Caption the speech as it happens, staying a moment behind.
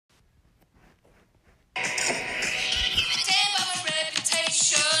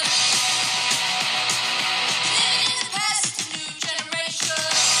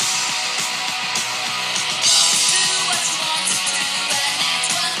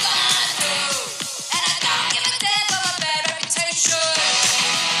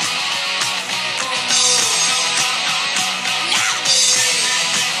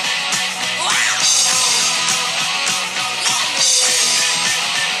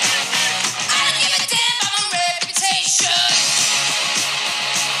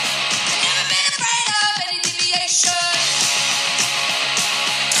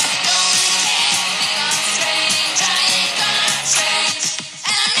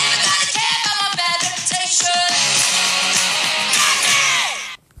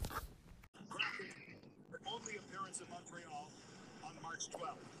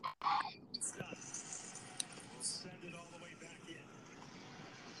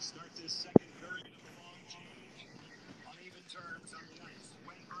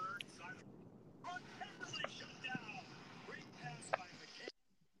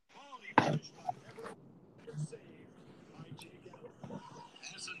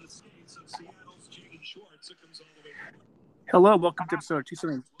Hello, welcome to episode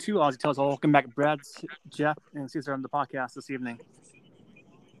 272 Aussie Tales. Welcome back, Brad, Jeff, and Caesar on the podcast this evening.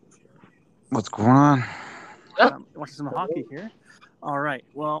 What's going on? Watching some hockey here. All right.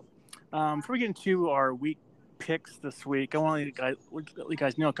 Well, before we get into our week picks this week, I want to let you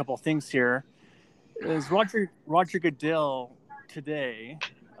guys know a couple of things here. Is Roger Goodell today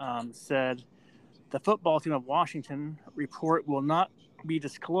said the football team of Washington report will not be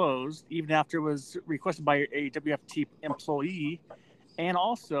disclosed even after it was requested by a WFT employee, and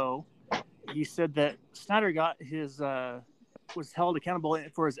also he said that Snyder got his was held accountable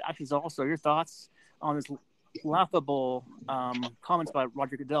for his actions. Also, your thoughts on this laughable comments by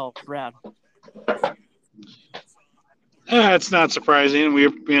Roger Goodell, Brad? It's not surprising.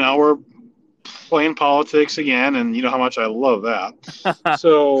 We're playing politics again, and you know how much I love that.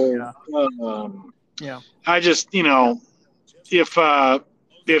 So, I just, if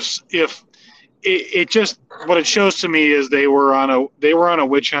it just what it shows to me is they were on a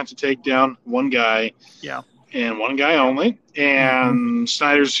witch hunt to take down one guy, and one guy only. And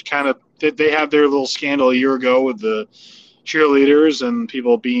Snyder's they had their little scandal a year ago with the cheerleaders and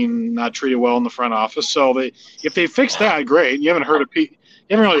people being not treated well in the front office. So if they fix that, great. You haven't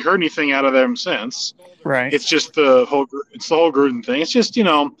really heard anything out of them since. Right. It's just the whole Gruden thing. It's just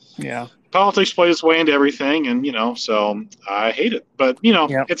politics plays its way into everything, and so I hate it. But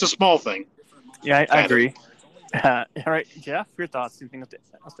it's a small thing. Yeah, I agree. All right, Jeff, your thoughts? Anything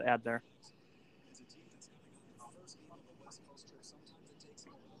else to add there?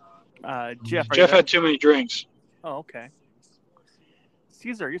 Jeff had too many drinks. Oh, okay.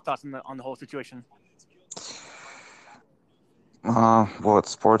 Caesar, your thoughts on the whole situation? Well, it's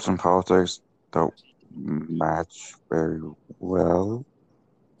sports and politics don't match very well.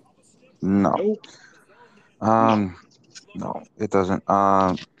 No. No, it doesn't.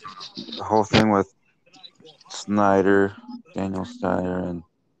 The whole thing with Daniel Snyder, and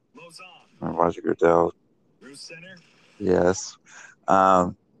Roger Goodell, yes,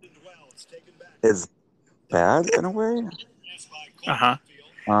 is bad in a way.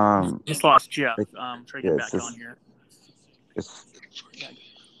 Just lost Jeff. Try to get back on here. It's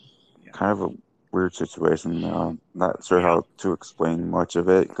kind of a weird situation. Not sure how to explain much of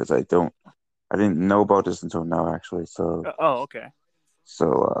it because I didn't know about this until now, actually. So. Okay.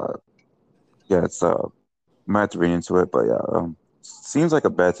 So, it's I might have to read into it, but seems like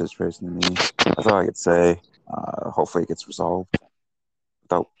a bad situation to me. That's all I could say. Hopefully, it gets resolved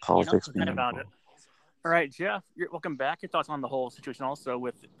without politics being about it. All right, Jeff, welcome back. Your thoughts on the whole situation, also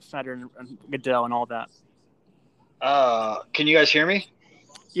with Snyder and Goodell and all that. Can you guys hear me?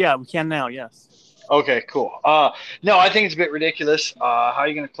 Yeah, we can now. Yes. Okay, cool. No, I think it's a bit ridiculous. How are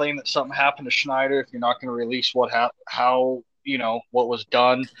you going to claim that something happened to Schneider if you're not going to release what was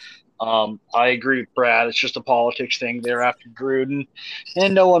done? I agree with Brad. It's just a politics thing. They're after Gruden,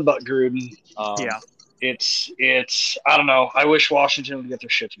 and no one but Gruden. It's I don't know. I wish Washington would get their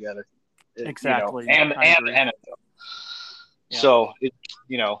shit together. Exactly. And the NFL. Yeah. So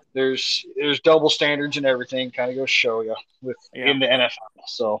there's double standards and everything. Kind of goes show you in the NFL.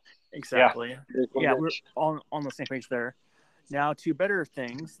 So. Exactly. Yeah, we're all on the same page there. Now to better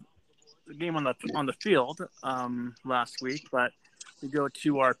things. The game on the field last week, but we go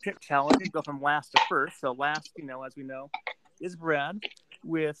to our pick challenge. We go from last to first. So last, as we know, is Brad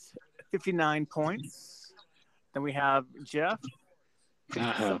with 59 points. Then we have Jeff,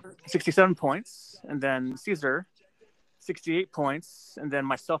 67 points, and then Caesar, 68 points, and then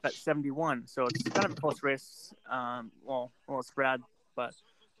myself at 71. So it's kind of a close race. Well, it's Brad, but.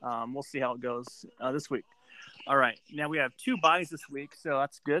 We'll see how it goes this week. All right. Now we have 2 buys this week, so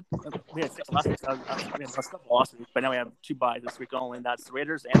that's good. We had 6 last week, so we had last week, but now we have 2 buys this week only, and that's the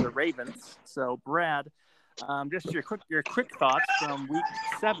Raiders and the Ravens. So, Brad, just your quick thoughts from Week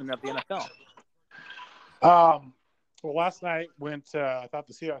 7 of the NFL. Well, last night I thought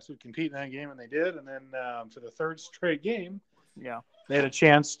the Seahawks would compete in that game, and they did. And then for the third straight game, they had a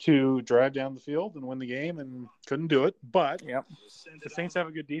chance to drive down the field and win the game and couldn't do it. But the Saints have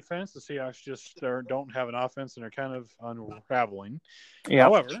a good defense. The Seahawks just don't have an offense and are kind of unraveling.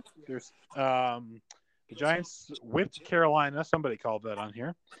 However, there's the Giants whipped Carolina. Somebody called that on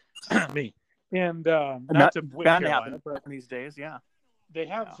here. Me. And not to whip Carolina, but these days, they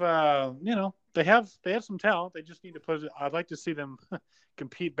have they have some talent. They just need to put it. I'd like to see them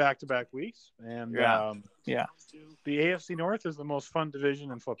compete back-to-back weeks. And the AFC North is the most fun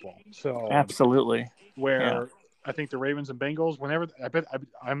division in football. So absolutely, where I think the Ravens and Bengals, whenever I'm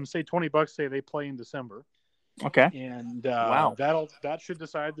gonna say $20, say they play in December. Okay. And that should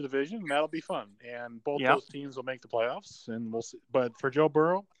decide the division. That'll be fun. And both those teams will make the playoffs. And we'll see. But for Joe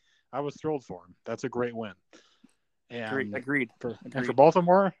Burrow, I was thrilled for him. That's a great win. And Agreed. And for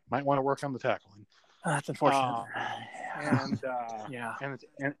Baltimore, might want to work on the tackling. That's unfortunate. And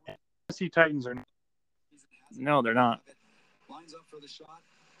Tennessee Titans are. No, they're not.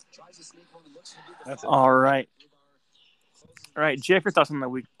 That's all right. All right, Jeff, your thoughts on the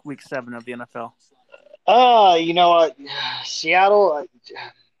week 7 of the NFL? You know what, Seattle.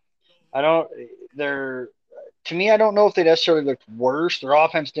 I don't. To me, I don't know if they necessarily looked worse. Their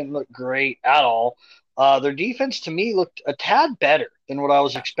offense didn't look great at all. Their defense, to me, looked a tad better than what I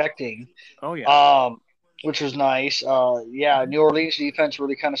was expecting. Oh yeah. Which was nice. New Orleans defense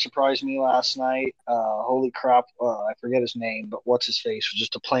really kind of surprised me last night. Holy crap! I forget his name, but what's his face was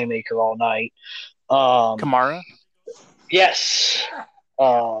just a playmaker all night. Kamara. Yes.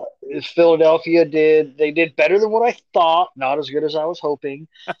 Philadelphia did better than what I thought. Not as good as I was hoping.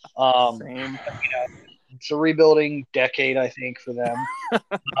 Same. It's a rebuilding decade, I think, for them.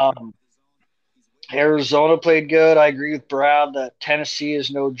 Arizona played good. I agree with Brad that Tennessee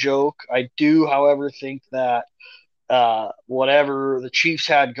is no joke. I do, however, think that whatever the Chiefs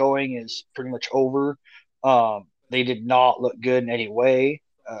had going is pretty much over. They did not look good in any way.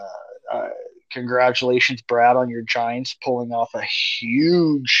 Congratulations, Brad, on your Giants pulling off a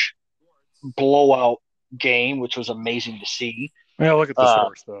huge blowout game, which was amazing to see. Yeah, look at the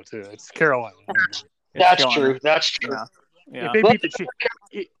source, though, too. It's Carolina. That's true. That's true. Yeah. If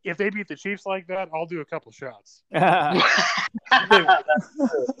they beat the Chiefs like that, I'll do a couple shots. That's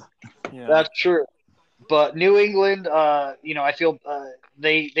true. But New England, I feel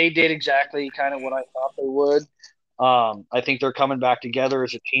they did exactly kind of what I thought they would. I think they're coming back together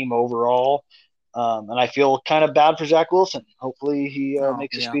as a team overall. And I feel kind of bad for Zach Wilson. Hopefully he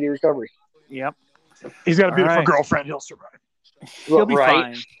makes a speedy recovery. Yep. He's got a beautiful girlfriend. He'll survive. He'll be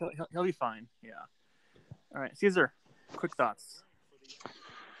fine. He'll be fine. Yeah. All right. Caesar, quick thoughts.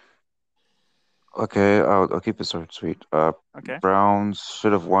 Okay, I'll keep it short and sweet. Okay. Browns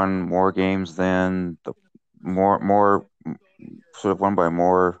should have won more games than more should have won by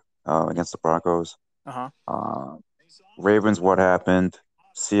more against the Broncos. Ravens, what happened?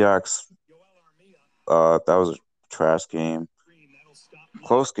 Seahawks, that was a trash game.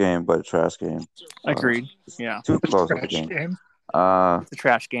 Close game, but a trash game. Agreed. Yeah. Too close of a game. It's a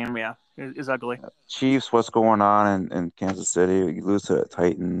trash game, yeah. It's ugly. Chiefs, what's going on in Kansas City? You lose to the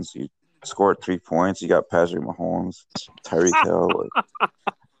Titans. You scored 3 points. You got Patrick Mahomes, Tyreek Hill.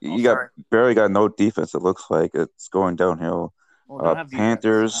 You barely got no defense. It looks like it's going downhill. Well,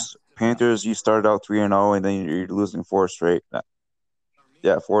 Panthers, you started out 3-0, and then you're losing 4 straight.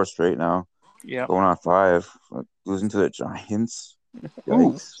 Yeah, 4 straight now. Yeah, going on 5. Losing to the Giants.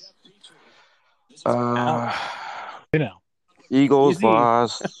 Yikes. Eagles Easy.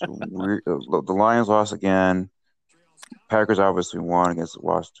 lost. The Lions lost again. Packers obviously won against the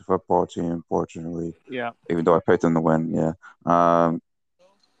Washington football team, unfortunately. Yeah. Even though I picked them to win,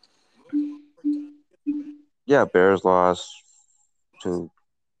 yeah. Bears lost to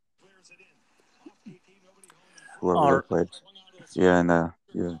whoever they played.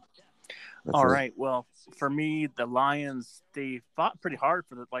 All right. Well, for me, the Lions, they fought pretty hard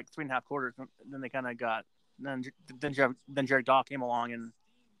for 3.5 quarters. Then they kind of got. Then Jared Goff came along and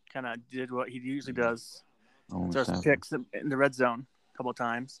kind of did what he usually does. Throw some picks in the red zone a couple of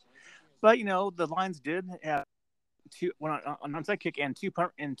times. But, the Lions did have one onside kick and two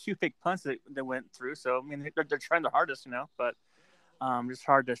fake punts that went through. So, I mean, they're trying their hardest, but just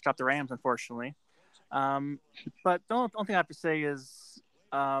hard to stop the Rams, unfortunately. But the only thing I have to say is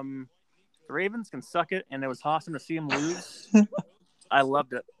the Ravens can suck it, and it was awesome to see them lose. I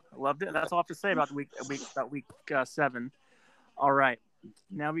loved it. And that's all I have to say about week 7. All right.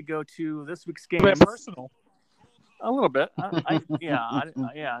 Now we go to this week's game. Personal. A little bit. It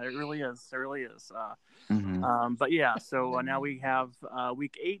really is. It really is. But yeah, so now we have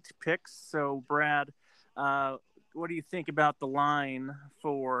week 8 picks. So Brad, what do you think about the line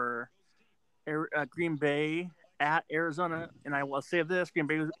for Green Bay at Arizona? And I will say this: Green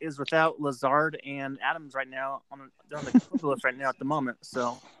Bay is without Lazard and Adams right now on the list right now at the moment.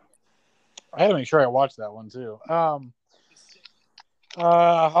 So I had to make sure I watched that one too.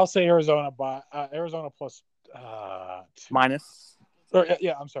 I'll say Arizona plus. Minus.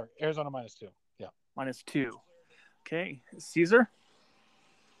 I'm sorry. Arizona -2. Yeah. -2. Okay. Caesar?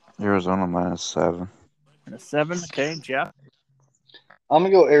 Arizona -7. -7. Okay, Jeff. I'm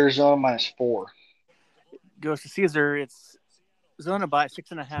gonna go Arizona -4. Goes to Caesar. It's Arizona by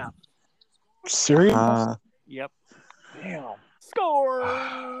 6.5. Serious? Yep. Damn. Score.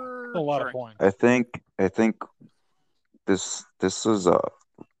 A lot of points. I think this is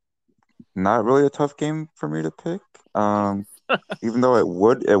not really a tough game for me to pick. Even though it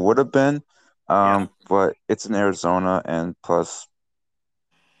would have been, but it's in Arizona, and plus,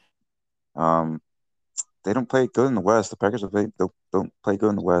 they don't play good in the West. The Packers don't play good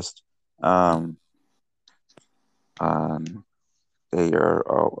in the West. They are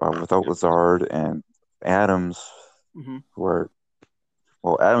without Lazard and Adams,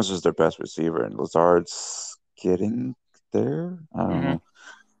 Adams is their best receiver, and Lazard's getting there. I don't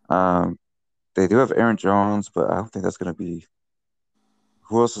know. They do have Aaron Jones, but I don't think that's going to be.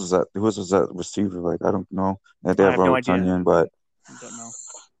 Who else is that? Who else is that receiver? Like, I don't know. And they have Robert Tonyan, but I don't know.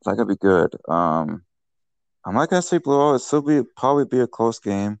 That could be good. I'm not gonna say blowout. It'll probably be a close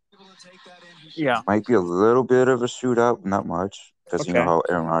game. Yeah, might be a little bit of a shootout, not much, because you know how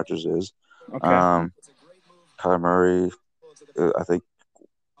Aaron Rodgers is. Okay. Kyler Murray, I think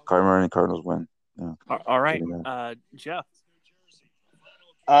Kyler Murray and Cardinals win. Yeah. All right, Jeff.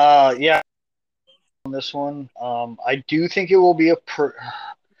 Yeah. On this one, I do think it will be I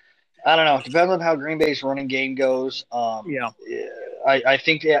don't know. It depends on how Green Bay's running game goes. I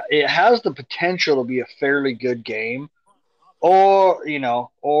think it has the potential to be a fairly good game, or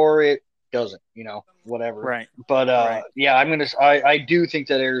it doesn't. Whatever. Right. But yeah, I do think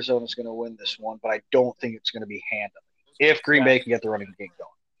that Arizona's gonna win this one, but I don't think it's gonna be handily if Green Bay can get the running game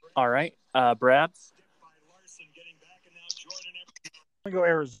going. All right, Brad. I'm going to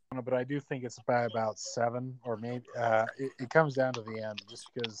go Arizona, but I do think it's by about 7, or maybe it comes down to the end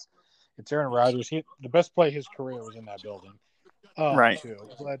just because it's Aaron Rodgers. The best play of his career was in that building. Right. Too.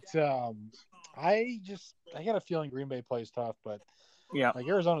 But I got a feeling Green Bay plays tough, but like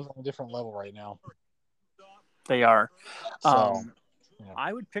Arizona's on a different level right now. They are. So,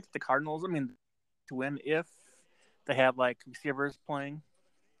 I would pick the Cardinals. I mean, to win if they have like receivers playing,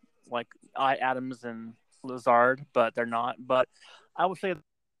 like Adams and Lazard, but they're not. But I would say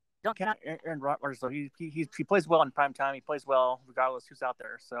don't count Aaron Rodgers. So he plays well in prime time. He plays well regardless who's out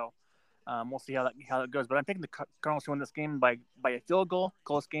there. So we'll see how that goes. But I'm picking the Cardinals to win this game by a field goal,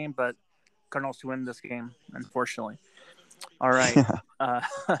 close game, but Cardinals to win this game, unfortunately. All right,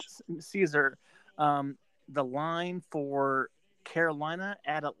 Caesar. The line for Carolina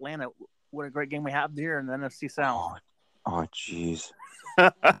at Atlanta. What a great game we have here in the NFC South. Oh, jeez.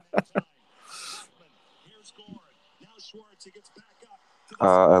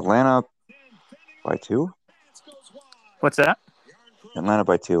 Atlanta by 2. What's that? Atlanta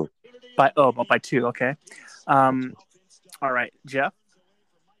by 2. By 2. Okay. All right, Jeff.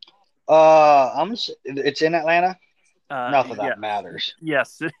 It's in Atlanta. Nothing that matters.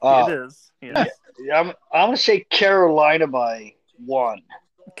 Yes, it is. Yes. I'm gonna say Carolina by 1.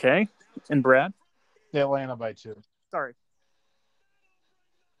 Okay, and Brad. Atlanta by 2. Sorry.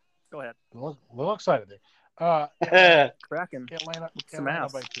 Go ahead. A little excited there. Cracking. Atlanta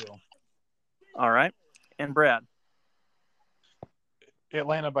by 2. All right, and Brad.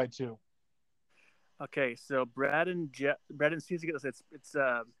 Atlanta by 2. Okay, so Brad and Caesar get this. It's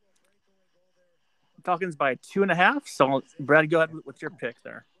Falcons by 2.5. So Brad, go ahead with your pick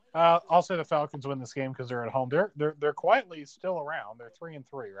there. I'll say the Falcons win this game because they're at home. They're quietly still around. They're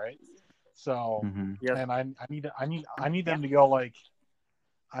 3-3, right? So and I need them to go like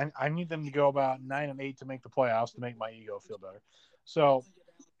I need them to go about 9-8 to make the playoffs to make my ego feel better. So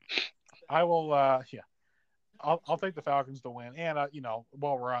I will I'll take the Falcons to win, and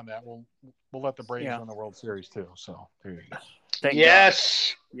while we're on that, we'll let the Braves win the World Series too. So there you go.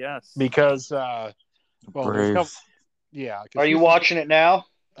 Yes. Because Braves. Are you watching it now?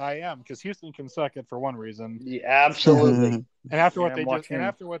 I am, because Houston can suck it for one reason. Yeah, absolutely. And after what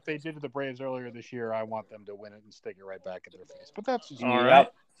they did to the Braves earlier this year, I want them to win it and stick it right back in their face. But that's just all right.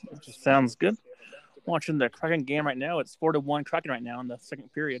 Sounds good. Watching the Kraken game right now. It's 4-1 Kraken right now in the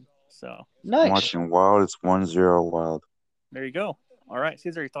second period. So nice. I'm watching Wild. It's 1-0 Wild. There you go. All right,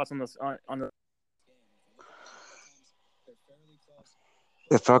 Caesar, your thoughts on this? On the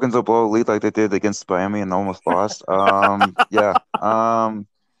if Falcons will blow a lead like they did against Miami and almost lost,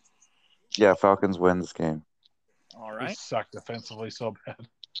 yeah, Falcons win this game. All right. They suck defensively so bad.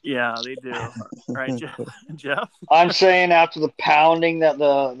 Yeah, they do. All right, Jeff. I'm saying after the pounding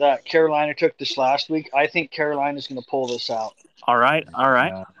that Carolina took this last week, I think Carolina's going to pull this out. All right.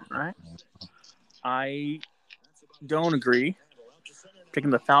 I don't agree.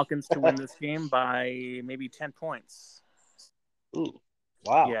 Picking the Falcons to win this game by maybe 10 points. Ooh.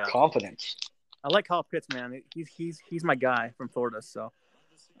 Wow, yeah. Confidence. I like Kyle Pitts, man. He's my guy from Florida, so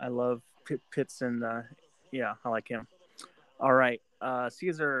I love Pitts, and I like him. All right,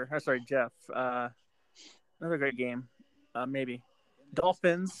 Jeff. Another great game, maybe.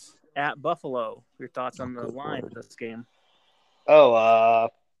 Dolphins at Buffalo. Your thoughts on the line of this game? Oh,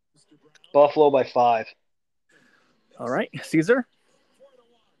 Buffalo by 5. All right, Caesar.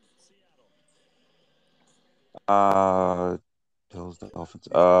 Bills, Dolphins.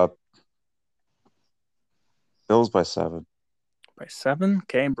 Bills by 7. By 7.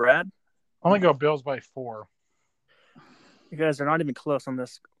 Okay, Brad. I'm gonna go Bills by 4. You guys are not even close on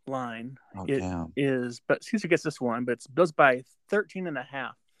this line. Oh, it damn. is, but Caesar gets this one, but it's Bills by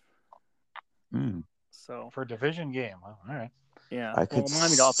 13.5. So for a division game, all right. Yeah, I could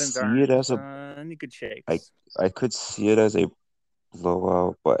Miami Dolphins see it as any good shapes. I could see it as a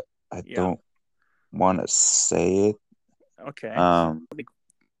blowout, but I don't want to say it. Okay.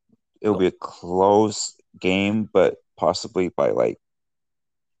 It'll be a close game, but possibly by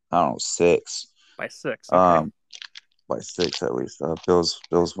 6. By 6. Okay. By 6 at least. Bills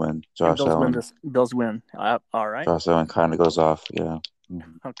win. Josh Allen. Bills win. All right. Josh Allen kind of goes off. Yeah.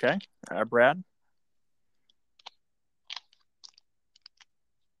 Mm-hmm. Okay. Brad.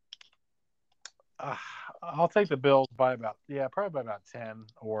 I'll take the Bills by probably by about 10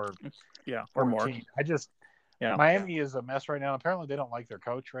 or more. I just Miami is a mess right now. Apparently, they don't like their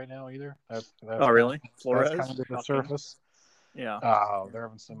coach right now either. That's really? Flores? That's kind of the surface. Yeah. They're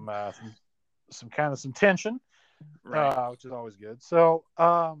having some tension, right. Which is always good. So,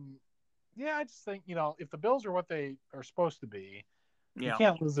 I just think if the Bills are what they are supposed to be, you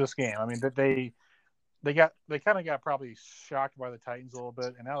can't lose this game. I mean, that they kind of got probably shocked by the Titans a little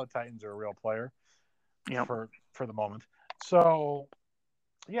bit, and now the Titans are a real player. Yeah. For the moment. So,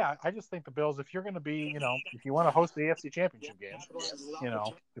 I just think the Bills, if you're going to be, if you want to host the AFC Championship game,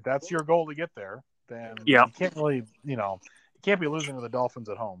 if that's your goal to get there, then you can't really, you can't be losing to the Dolphins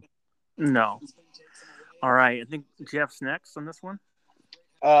at home. No. All right. I think Jeff's next on this one.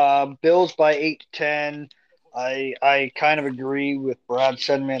 Bills by 8-10. I kind of agree with Brad's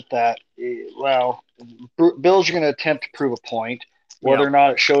sentiment that, Bills are going to attempt to prove a point. Whether or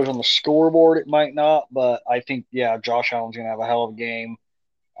not it shows on the scoreboard, it might not. But I think, Josh Allen's going to have a hell of a game.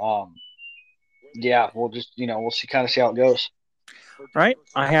 We'll just, we'll see how it goes. All right.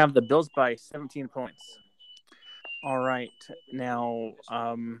 I have the Bills by 17 points. All right. Now,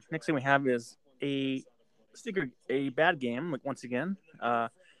 next thing we have is a bad game. Once again,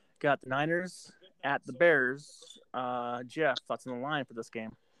 got the Niners at the Bears. Jeff, thoughts on the line for this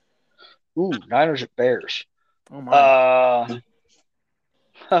game? Ooh, Niners at Bears. Oh my.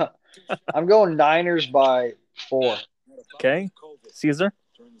 I'm going Niners by 4. Okay. Caesar?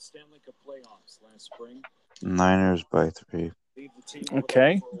 Niners by 3.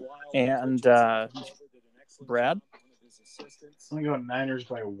 Okay. And Brad? I'm going Niners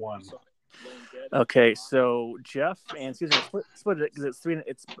by 1. Okay, so Jeff and Caesar split it because it's 3.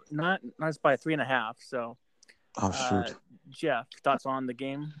 It's not by 3.5. So, shoot. Jeff, thoughts on the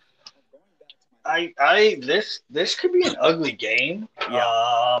game? This could be an ugly game.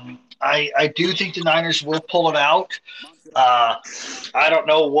 Yeah. I do think the Niners will pull it out. I don't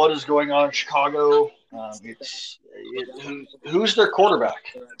know what is going on in Chicago. Who's their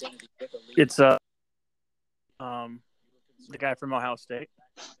quarterback? It's the guy from Ohio State.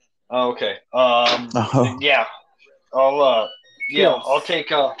 Oh, okay. Yeah. I'll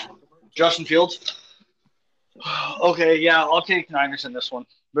take Justin Fields. Okay, I'll take Niners in this one.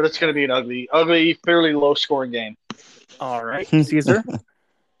 But it's going to be an ugly, fairly low-scoring game. All right. Caesar?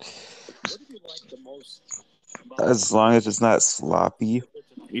 As long as it's not sloppy,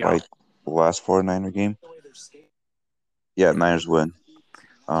 like the last 49er game. Yeah, Niners win.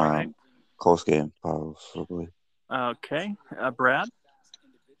 Right. Close game, probably. Okay. Brad?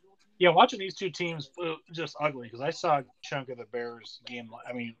 Yeah, watching these two teams just ugly because I saw a chunk of the Bears game.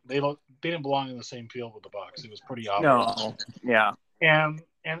 I mean, they didn't belong in the same field with the Bucs. It was pretty obvious. No. Yeah. And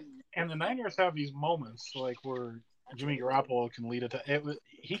the Niners have these moments like where Jimmy Garoppolo can lead it.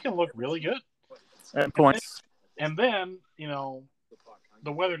 He can look really good at points. And then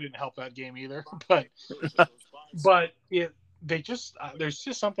the weather didn't help that game either. But there's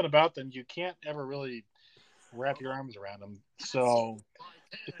just something about them you can't ever really wrap your arms around them. So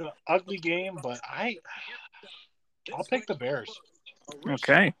it's an ugly game, but I'll pick the Bears.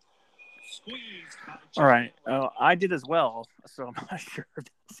 Okay. All right. I did as well, so I'm not sure if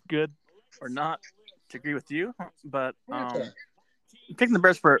it's good or not to agree with you, but I'm picking the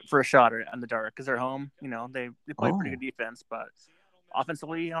Bears for a shot in the dark because they're home. They play pretty good defense, but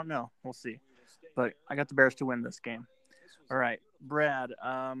offensively, I don't know. We'll see. But I got the Bears to win this game. All right, Brad.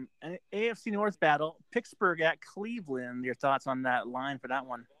 An AFC North battle, Pittsburgh at Cleveland. Your thoughts on that line for that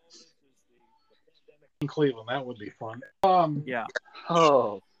one? In Cleveland, that would be fun. Yeah.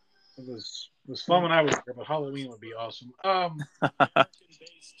 Oh, it was fun when I was there, but Halloween would be awesome. I'm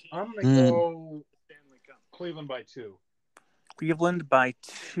gonna go Cleveland by 2. Cleveland by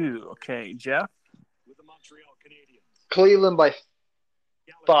 2. Okay, Jeff. Cleveland by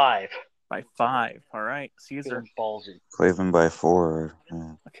 5. By 5. All right, Caesar. Ballsy. Cleveland by 4.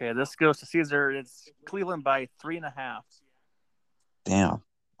 Yeah. Okay, this goes to Caesar. It's Cleveland by 3.5. Damn.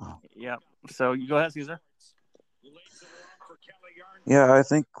 Wow. Yep. So you go ahead, Caesar. Yeah, I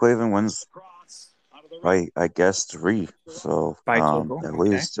think Cleveland wins by, I guess, 3. So at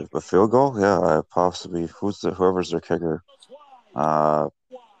least a field goal. Yeah, possibly. Whoever's their kicker. I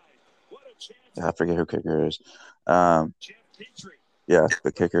forget who kicker is. Yeah,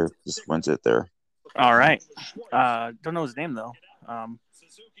 the kicker just wins it there. All right. Don't know his name though.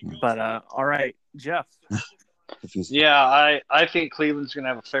 But all right, Jeff. Yeah, I think Cleveland's going to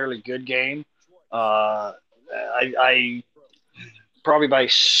have a fairly good game. I probably by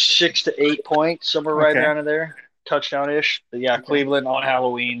 6 to 8 points, somewhere right around in there, touchdown-ish. But yeah, Cleveland on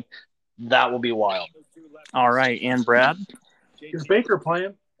Halloween, that will be wild. All right, and Brad? Is Baker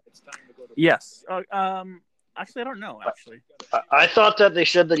playing? Yes. Actually, I don't know. Actually, I thought that they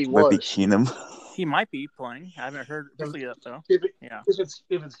said that he was. Might be Keenum. He might be playing. I haven't heard officially yet, though. If it's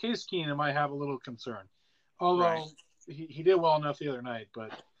Case Keenum, I have a little concern. Although he did well enough the other night,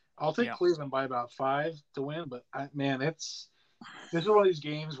 but I'll take Cleveland by about 5 to win. But this is one of these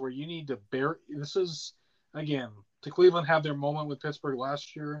games where you need to bear. This is again to Cleveland have their moment with Pittsburgh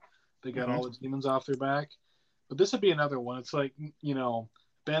last year. They got all the demons off their back, but this would be another one. It's like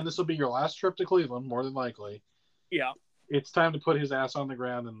Ben, this will be your last trip to Cleveland, more than likely. Yeah, it's time to put his ass on the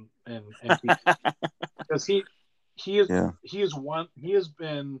ground and because he has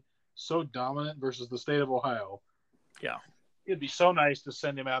been so dominant versus the state of Ohio. Yeah, it'd be so nice to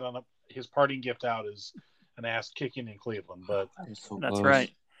send him out on his parting gift out as an ass kicking in Cleveland, but that's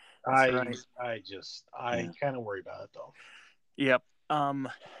right. I kind of worry about it though. Yep. I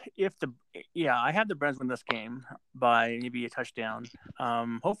had the Browns win this game by maybe a touchdown.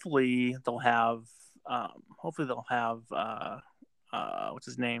 Hopefully they'll have what's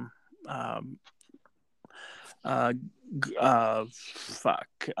his name? The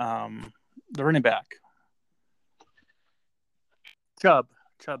running back. Chubb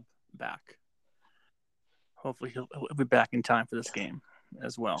back. Hopefully he'll be back in time for this game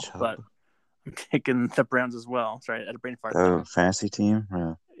as well. Chubb. But I'm taking the Browns as well. Sorry, I had a brain fart. Fantasy team?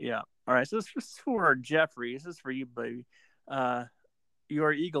 Yeah. All right. So this is for Jeffrey. This is for you, baby.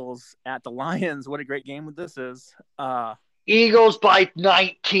 Your Eagles at the Lions. What a great game this is. Eagles by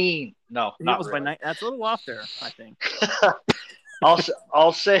 19. No, not Eagles really. by 19. That's a little off there, I think.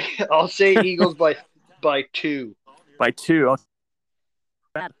 I'll say Eagles by 2. By 2. Okay.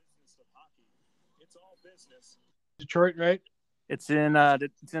 Bad. Detroit, right? It's in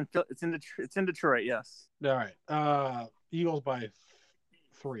Detroit. Yes. All right. Eagles by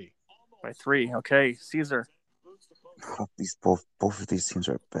 3. By 3. Okay, Caesar. Both of these teams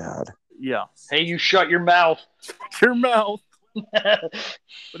are bad. Yeah. Hey, you shut your mouth. Your mouth. But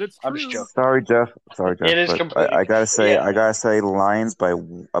it's true. I'm just joking. Sorry, Jeff. It is completely. I gotta say, Lions by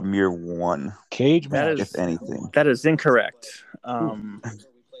a mere 1. Cage match, if anything. That is incorrect.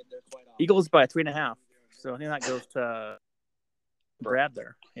 Eagles by 3.5. So I think that goes to Brad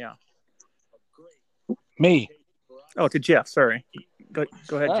there. Yeah. Me. Oh, to Jeff. Sorry. Go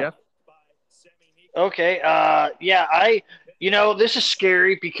ahead, Jeff. Okay. This is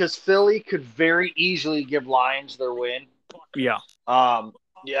scary because Philly could very easily give Lions their win. Yeah.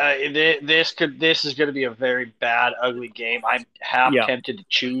 This is going to be a very bad, ugly game. I'm half tempted to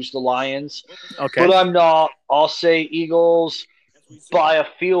choose the Lions. Okay. But I'm not. I'll say Eagles by a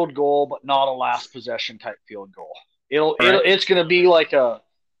field goal, but not a last possession type field goal. It's going to be like a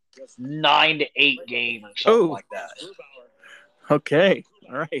 9-8 game or something like that. Okay.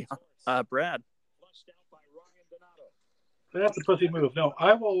 All right. Brad. That's a pussy move. No,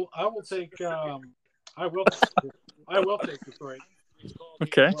 I will take. I will take Detroit.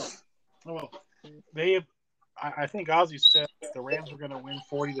 Okay. Well, I think Ozzy said the Rams were going to win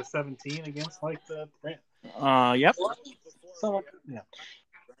 40-17 against the Rams. Yep. So yeah,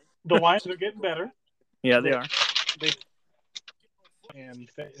 the Lions are getting better. Yeah, they are. This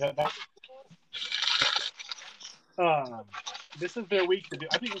is their week to do.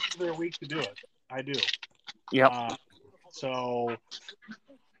 I think this is their week to do it. I do. Yep. So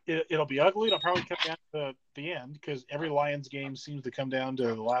it'll be ugly. It'll probably come down to the end because every Lions game seems to come down to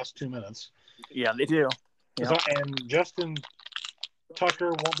the last 2 minutes. Yeah, they do. Yeah. And Justin Tucker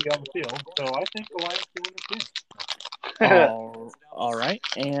won't be on the field, so I think the Lions can win this game. All right.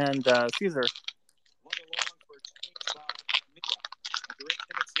 And Caesar.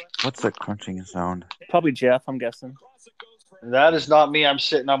 What's that crunching sound? Probably Jeff, I'm guessing. That is not me. I'm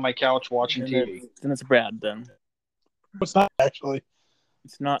sitting on my couch watching TV. Then it's Brad, then. It's not actually.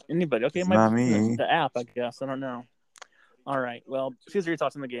 It's not anybody. Okay, It's it might not be me. the app, I guess. I don't know. All right. Well, Caesar, your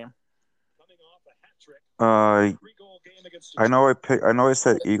thoughts on the game? I know I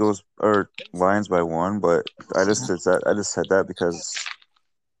said Eagles or Lions by 1, but I just said that because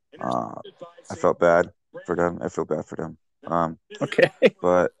I felt bad for them. I feel bad for them. Okay.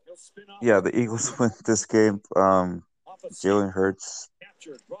 But yeah, the Eagles win this game. Jalen Hurts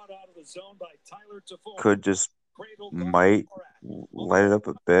might light it up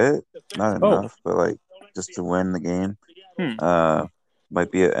a bit. Not enough, but like just to win the game. Might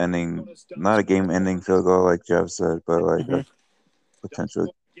be not a game-ending field goal like Jeff said, but like a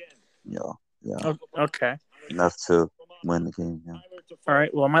potential, yeah. Okay. Enough to win the game. Yeah. All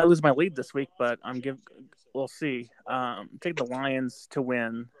right. Well, I might lose my lead this week, but we'll see. Take the Lions to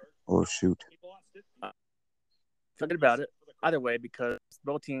win. Oh shoot. Feel good about it either way because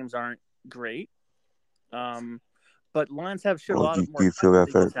both teams aren't great. But Lions have showed a lot of more. Do you feel bad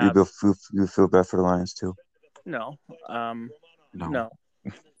for you feel bad for the Lions too? No. No.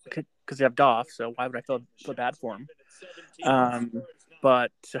 Because they have Goff, so why would I feel bad for him?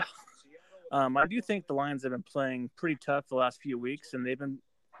 But I do think the Lions have been playing pretty tough the last few weeks, and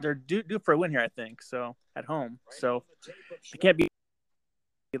they're due for a win here, I think. So at home, so they can't be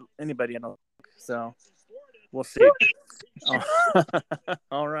anybody in a. So we'll see.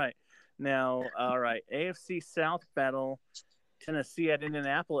 All right, now, AFC South battle, Tennessee at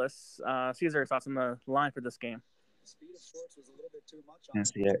Indianapolis. Caesar, your thoughts on the line for this game?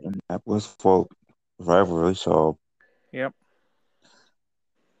 Tennessee at Indianapolis for rivalry, so. Yep.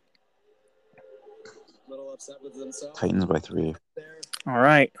 Titans by 3. All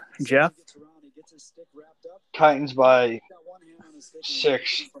right, Jeff. Titans by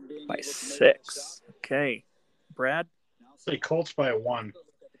 6. By 6. Okay, Brad. Say Colts by 1.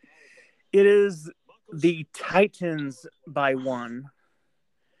 It is the Titans by 1.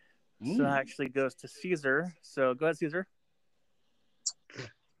 So that actually goes to Caesar. So go ahead, Caesar.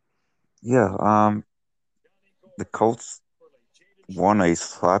 Yeah, the Colts won a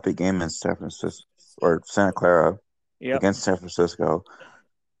sloppy game in San Francisco or Santa Clara against San Francisco.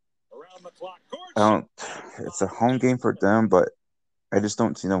 It's a home game for them, but I just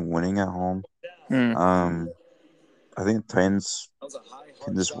don't see them winning at home. I think the Titans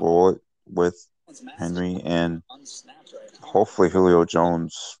can just roll it with Henry and hopefully Julio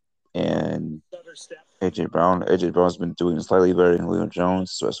Jones and AJ Brown. AJ Brown's been doing slightly better than Julio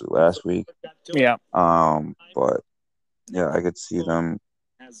Jones, especially last week. Yeah. But yeah, I could see them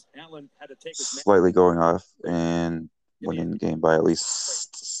slightly going off and winning the game by at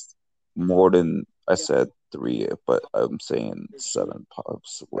least more than I said 3, but I'm saying 7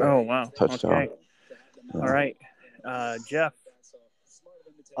 pops. Oh wow! Touchdown. Okay. Yeah. All right, Jeff.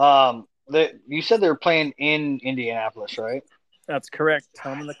 You said they were playing in Indianapolis, right? That's correct.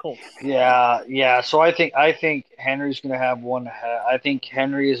 Home in the Colts. Yeah. So I think Henry's going to have one. I think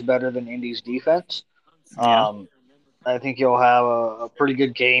Henry is better than Indy's defense. I think he'll have a pretty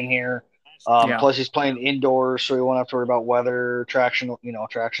good game here. Plus, he's playing indoors, so he won't have to worry about weather. Traction,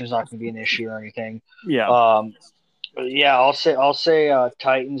 traction's not going to be an issue or anything. Yeah. I'll say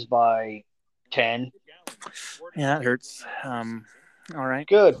Titans by 10. Yeah, that hurts. All right.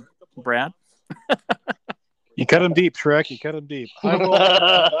 Good. Brad. You cut him deep, Shrek. You cut him deep. I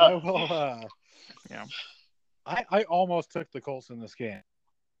will. Yeah. I almost took the Colts in this game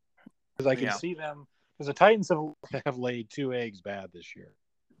because I can see them. Because the Titans have laid 2 eggs bad this year.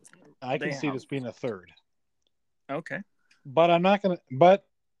 I can see this being a third. Okay. But I'm not gonna. But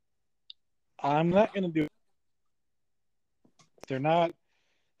I'm not gonna do. They're not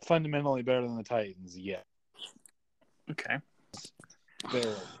fundamentally better than the Titans yet. Okay.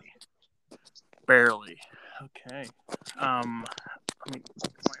 Barely. Okay. Let me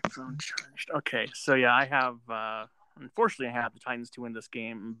get my phone charged. Okay. So yeah, I have. Unfortunately, I have the Titans to win this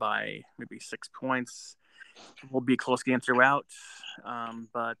game by maybe 6 points. It will be a close game throughout,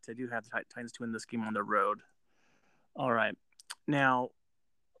 but I do have the Titans to win this game on the road. All right. Now,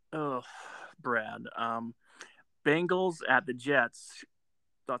 Brad, Bengals at the Jets.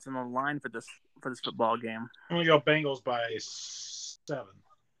 Thoughts on the line for this football game? I'm going to go Bengals by 7.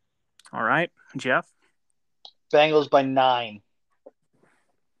 All right. Jeff? Bengals by 9.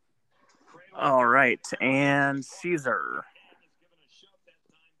 All right. And Caesar?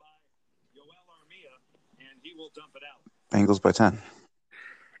 Bengals by 10.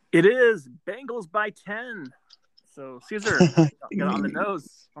 It is Bengals by 10. So Caesar got on the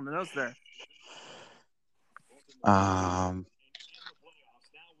nose there.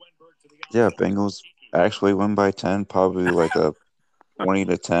 Yeah, Bengals actually win by 10, probably like a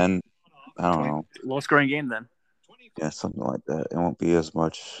 20-10. I don't know. Low scoring game then. Yeah, something like that. It won't be as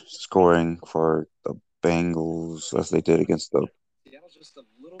much scoring for the Bengals as they did against the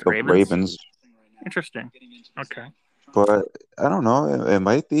Ravens. Interesting. Okay. But I don't know. It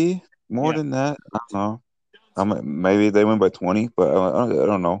might be more than that. I don't know. Maybe they win by 20, but I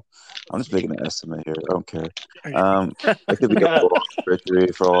don't know. I'm just making an estimate here. I don't care. It could be a blowout victory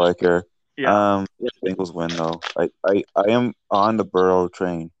for all I care. Yeah. Bengals win though. I am on the Burrow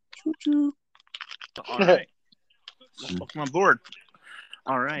train. Choo choo. All right. Welcome on board.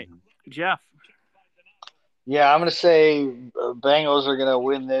 All right, Jeff. Yeah, I'm gonna say Bengals are gonna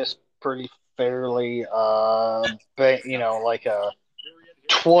win this pretty fairly. Like a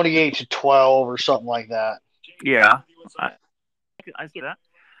 28-12 or something like that. Yeah, I see that.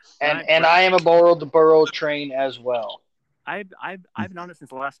 And I am aboard the Burrow train as well. I've known it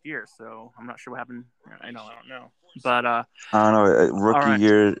since last year, so I'm not sure what happened. I don't know. But I don't know.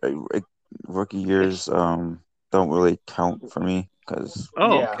 Rookie years don't really count for me because.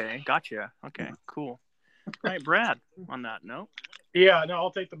 Okay, gotcha. Okay, cool. All right, Brad. On that note. Yeah, no,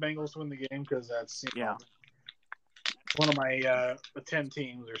 I'll take the Bengals to win the game because that's one of my 10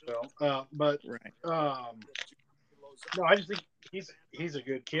 teams or so. No, I just think he's a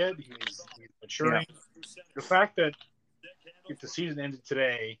good kid. He's maturing. Yeah. The fact that if the season ended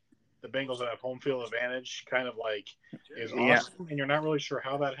today, the Bengals would have home field advantage kind of like is awesome, and you're not really sure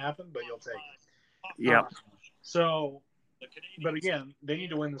how that happened, but you'll take it. Yeah. But again, they need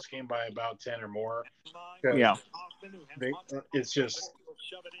to win this game by about 10 or more. Yeah.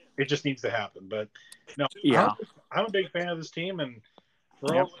 It just needs to happen. But no, I'm a big fan of this team, and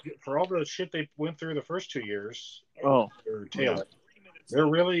for all the shit they went through the first 2 years, they're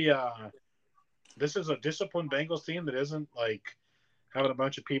really this is a disciplined Bengals team that isn't like having a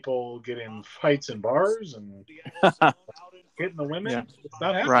bunch of people get in fights in bars and hitting the women. Yeah. It's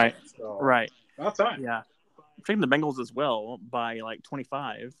not happening. Right. So, right. About time. Yeah. I'm taking the Bengals as well by like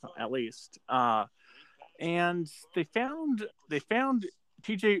 25 at least. And they found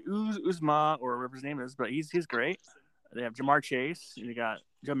TJ Uzma or whatever his name is, but he's great. They have Jamar Chase. You got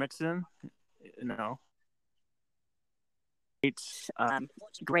Joe Mixon.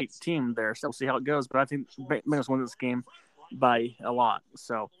 Great team there. So we'll see how it goes. But I think Bengals win this game by a lot.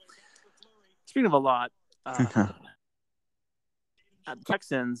 So speaking of a lot,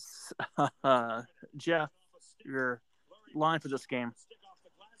 Texans, Jeff, your line for this game.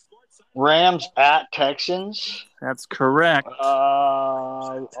 Rams at Texans. That's correct.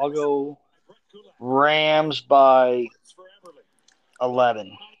 I'll go Rams by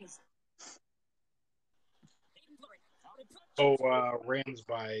 11. Rams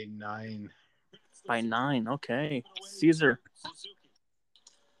by 9. By 9, okay. Caesar.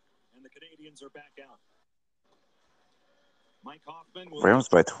 Rams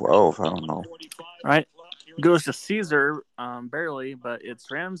by 12. I don't know. All right. Goes to Caesar, barely, but it's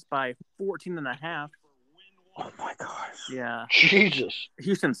Rams by 14.5. Oh my gosh. Yeah. Jesus.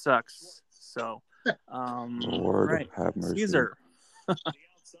 Houston sucks. So, Lord have mercy. Caesar.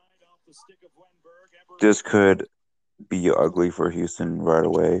 This could be ugly for Houston right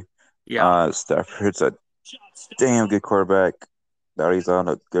away. Yeah. Stafford's a damn good quarterback. That he's on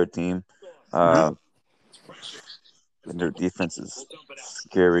a good team. And their defense is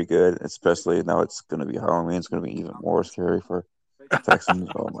scary good, especially now it's going to be Halloween. It's going to be even more scary for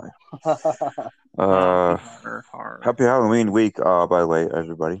Texans. Oh my! Happy Halloween week, by the way,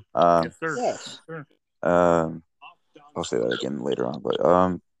 everybody. Yes, sir. Yes, sir. I'll say that again later on, but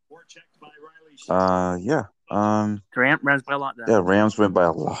yeah. Rams by a lot. Then. Yeah, Rams win by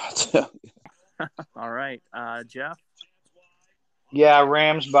a lot. All right, Jeff. Yeah,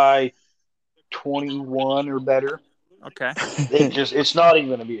 Rams by 21 or better. Okay. It's not even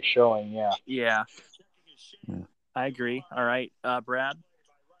going to be a showing. Yeah. Yeah. I agree. All right, Brad.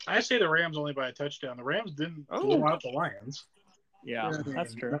 I say the Rams only by a touchdown. The Rams didn't blow out the Lions. Yeah,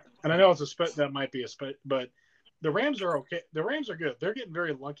 that's true. And I know that might be but the Rams are okay. The Rams are good. They're getting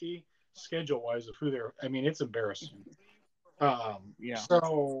very lucky schedule-wise of who they're. I mean, it's embarrassing. Yeah.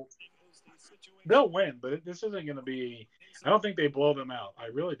 So they'll win, but this isn't going to be. I don't think they blow them out. I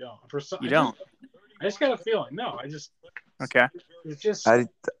really don't. You don't. I just got a feeling. No, I just. Okay. It's just. The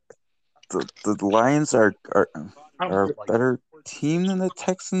Lions are a better team than the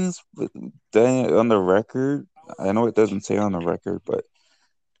Texans, but on the record, I know it doesn't say on the record, but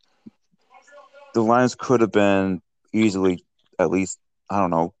the lines could have been easily at least, I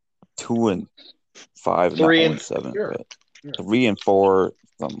don't know, 2-5, not 0-7, sure. but 3-4,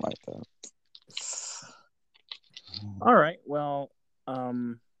 something like that. All right. Well,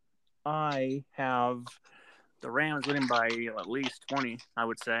 I have the Rams winning by at least 20, I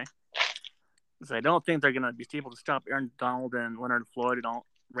would say. Because I don't think they're going to be able to stop Aaron Donald and Leonard Floyd and all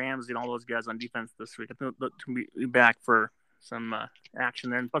Ramsey and all those guys on defense this week. I think they'll be back for some action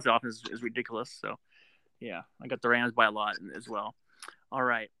there. And plus, the offense is ridiculous. So, yeah, I got the Rams by a lot as well. All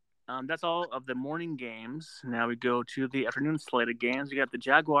right. That's all of the morning games. Now we go to the afternoon slate of games. We got the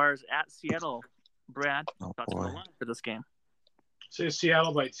Jaguars at Seattle. Brad, thoughts on the line for this game? Say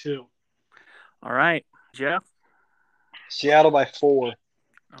Seattle by 2. All right. Jeff? Seattle by 4.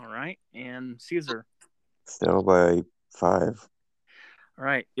 All right. And Caesar? Seattle by 5. All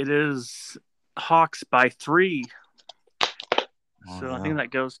right. It is Hawks by 3. So I think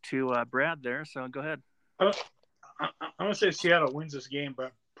that goes to Brad there. So go ahead. I'm going to say Seattle wins this game,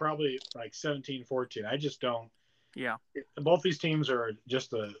 but probably like 17-14. I just don't. Yeah. Both these teams are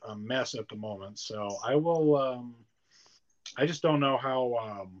just a mess at the moment. So I will I just don't know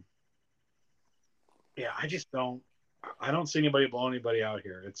how I don't see anybody blow anybody out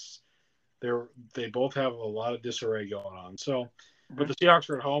here. They both have a lot of disarray going on. So but the Seahawks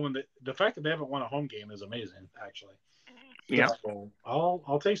are at home, and the fact that they haven't won a home game is amazing, actually. Yeah. So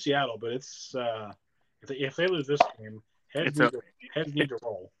I'll take Seattle, but it's if they lose this game, heads need to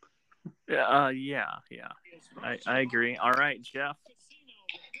roll. Yeah. I agree. All right, Jeff.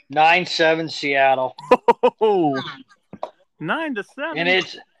 9-7 Seattle. Oh,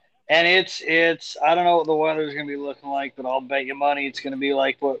 9-7. And it's I don't know what the weather's gonna be looking like, but I'll bet you money it's gonna be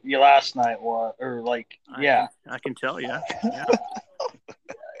like what your last night was, or like I can tell you.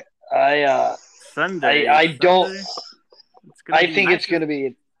 Yeah. Sunday. I don't. I think it's gonna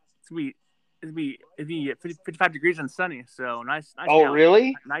be. It'd be 55 degrees and sunny, so nice. Oh,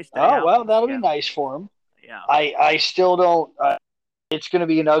 really? Nice day. Oh, well, that'll be nice for him. Yeah. I still don't. It's going to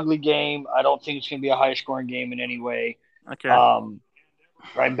be an ugly game. I don't think it's going to be a high-scoring game in any way. Okay.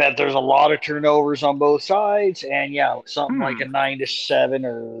 I bet there's a lot of turnovers on both sides, and something like a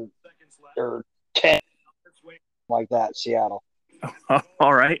 9-7 or 10, like that. Seattle.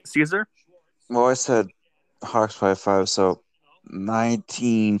 All right, Caesar. Well, I said Hawks by 5, so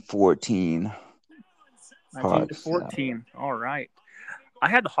 19-14. 19-14. All right. I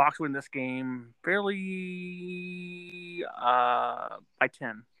had the Hawks win this game fairly by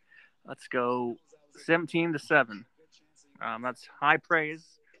 10. Let's go 17-7. That's high praise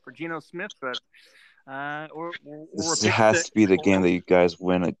for Geno Smith, but this has to be the game that you guys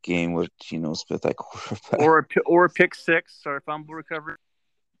win a game with Geno Smith at quarterback, or a pick six, or a fumble recovery,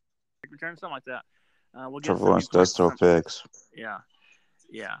 return, something like that. We'll get Trevor Lawrence does throw picks. Yeah,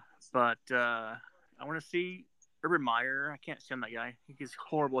 but I want to see Urban Meyer. I can't stand that guy. He's a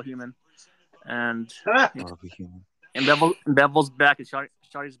horrible human. And Bevel's back, and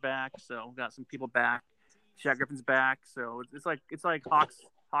Shotty's back, so we got some people back. Shaq Griffin's back, so it's like Hawks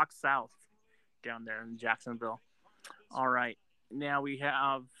South down there in Jacksonville. All right, now we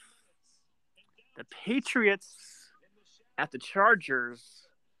have the Patriots at the Chargers.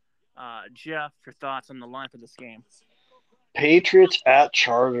 Jeff, your thoughts on the line for this game? Patriots at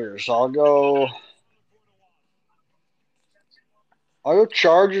Chargers. I'll go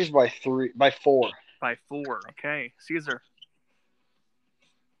Chargers by 4. By 4. Okay, Caesar.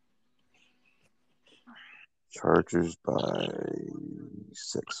 Chargers by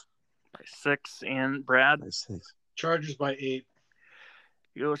 6. By 6, and Brad. By 6. Chargers by 8.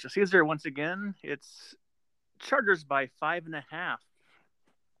 Goes to Caesar once again. It's Chargers by 5.5.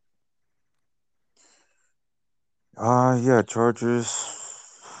 Chargers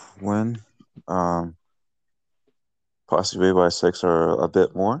win. Possibly by 6 or a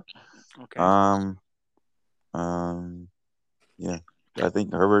bit more. Okay. I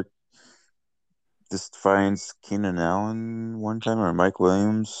think Herbert just finds Keenan Allen one time, or Mike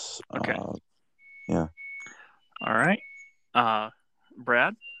Williams. Okay. Yeah. All right.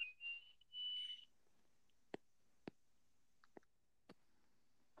 Brad?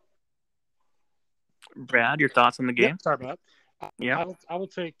 Brad, your thoughts on the game? Sorry about that. Yeah. I will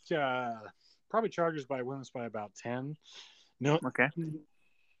take probably Chargers wins by about 10. No. Okay.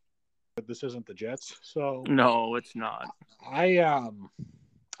 But this isn't the Jets, so no, it's not.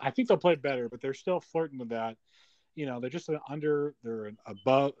 I think they'll play better, but they're still flirting with that. They're just under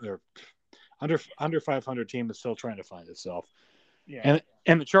 500 team that's still trying to find itself. Yeah.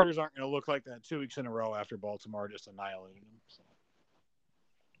 And the Chargers aren't going to look like that 2 weeks in a row after Baltimore just annihilated them. So.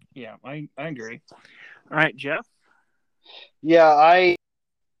 Yeah, I agree. All right, Jeff. Yeah,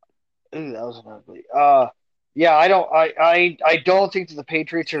 that wasn't ugly. Yeah, I don't think that the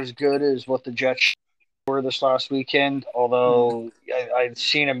Patriots are as good as what the Jets were this last weekend. Although I'd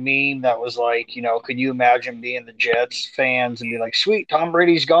seen a meme that was like, could you imagine being the Jets fans and be like, "Sweet, Tom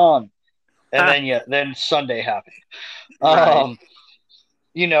Brady's gone," and then Sunday happened. Right.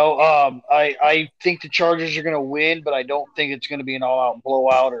 I think the Chargers are going to win, but I don't think it's going to be an all-out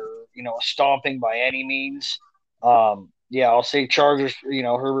blowout or a stomping by any means. Yeah, I'll say Chargers.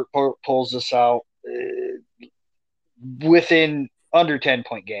 Herbert pulls this out within under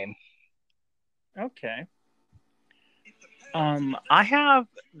 10-point game. Okay. I have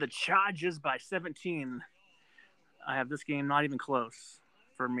the Chargers by 17. I have this game not even close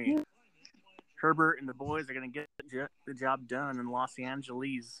for me. Herbert and the boys are going to get the job done in Los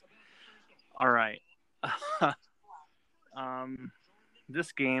Angeles. All right.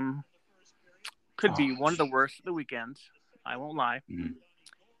 This game could be one of the worst of the weekend. I won't lie. Mm.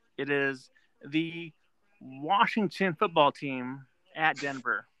 It is the Washington football team at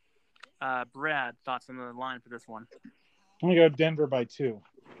Denver. Brad, thoughts on the line for this one? I'm going to go Denver by 2.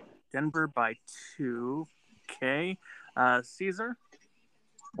 Denver by 2. Okay. Caesar?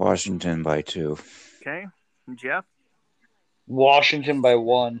 Washington by 2. Okay. Jeff? Washington by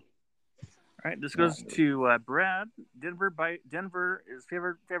 1. All right. This goes to Brad. Denver is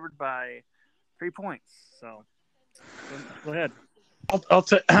favored by 3 points. So go ahead.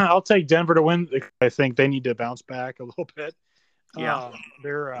 I'll take Denver to win. I think they need to bounce back a little bit. Yeah.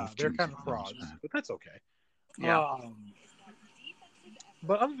 They're kind of frauds, but that's okay. Yeah.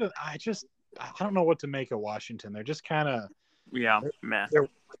 But other than I don't know what to make of Washington. They're just kind of meh.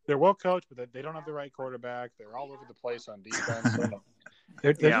 They're well coached, but they don't have the right quarterback. They're all over the place on defense.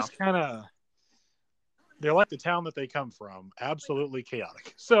 They're just kind of they're like the town that they come from, absolutely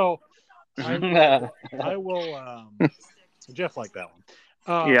chaotic. So I will Jeff liked that one.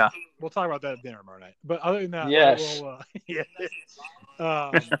 We'll talk about that at dinner tomorrow night. But other than that, yes.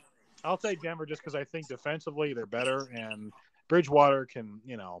 I'll take Denver just because I think defensively they're better, and Bridgewater can,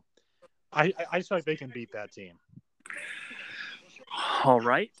 I just feel like they can beat that team. All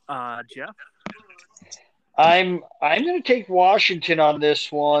right, Jeff. I'm going to take Washington on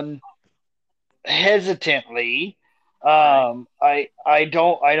this one hesitantly. I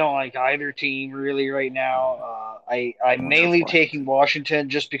don't like either team really right now. I'm mainly taking Washington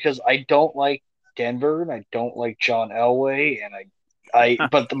just because I don't like Denver and I don't like John Elway, and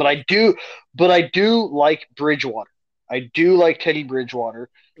but I do like Bridgewater. I do like Teddy Bridgewater.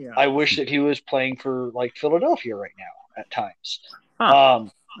 Yeah. I wish that he was playing for like Philadelphia right now at times. Huh.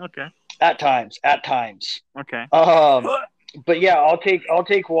 Okay. At times. Okay. But yeah, I'll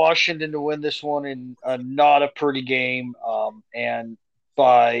take Washington to win this one in not a pretty game, and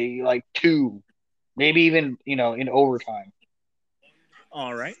by like 2, maybe even in overtime.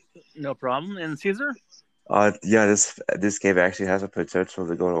 All right, no problem. And Caesar? Yeah, this game actually has a potential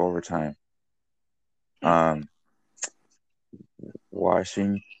to go to overtime. I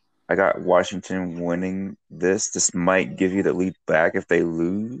got Washington winning this. This might give you the lead back if they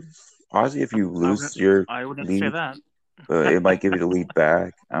lose. Honestly, if you lose I wouldn't lead, say that. But it might give you the lead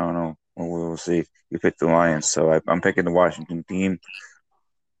back. I don't know. We'll see. You picked the Lions, so I'm picking the Washington team.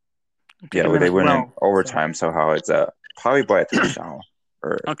 Yeah, they win in overtime somehow. It's probably by a touchdown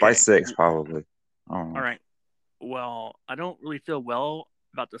or by 6 probably. All right. Well, I don't really feel well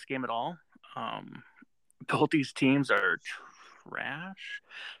about this game at all. Both these teams are trash,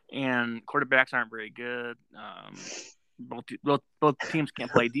 and quarterbacks aren't very good. Both teams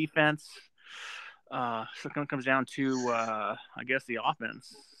can't play defense. So it comes down to, I guess, the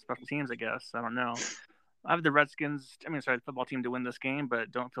offense, special teams, I guess. I don't know. I have the the football team to win this game,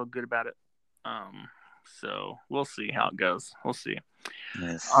 but don't feel good about it. So we'll see how it goes. We'll see.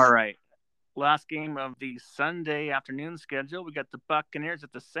 Yes. All right. Last game of the Sunday afternoon schedule. We got the Buccaneers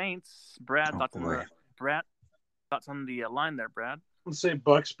at the Saints. Brad, thoughts on the line there, Brad? Let's say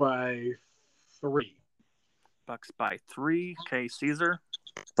Bucks by 3. Bucks by 3. Okay, Caesar?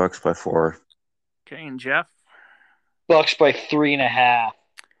 Bucks by 4. Okay, and Jeff? Bucks by 3.5.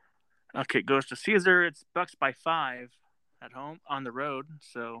 Okay, it goes to Caesar. It's Bucks by 5 at home on the road.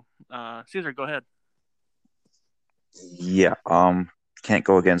 So, Caesar, go ahead. Yeah, can't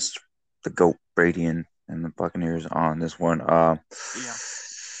go against the GOAT Brady and the Buccaneers on this one.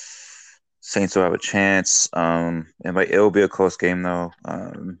 Saints will have a chance. It'll be a close game though.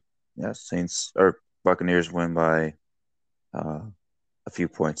 Saints or Buccaneers win by a few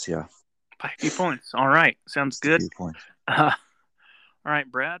points. Yeah. By a few points. All right. Sounds good. A few points. All right,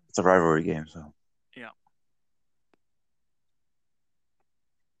 Brad. It's a rivalry game, so. Yeah.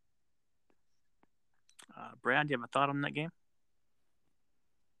 Brad, do you have a thought on that game?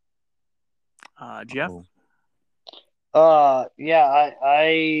 Jeff? Yeah,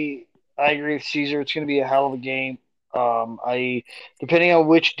 I agree with Caesar. It's going to be a hell of a game. Depending on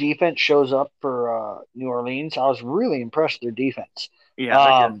which defense shows up for New Orleans, I was really impressed with their defense.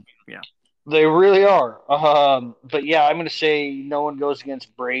 Yeah, yeah, they really are. But yeah, I'm going to say no one goes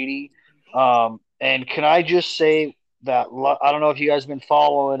against Brady. And can I just say that I don't know if you guys have been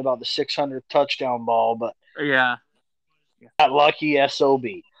following about the 600th touchdown ball, but yeah, that lucky SOB.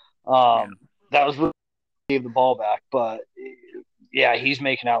 That was really gave the ball back, but yeah, he's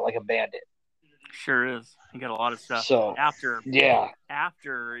making out like a bandit. Sure is. He got a lot of stuff. So after they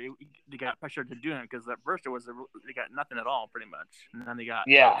got pressured to do it, because at first they got nothing at all, pretty much, and then they got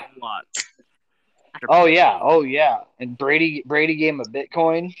a lot. Oh yeah, and Brady gave him a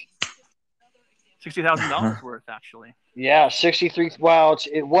Bitcoin. $60,000 worth, actually. Yeah, 63. Wow,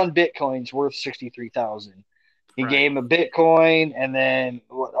 one Bitcoin's worth 63,000. He gave him a Bitcoin, and then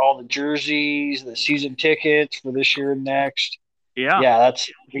all the jerseys, the season tickets for this year and next. Yeah,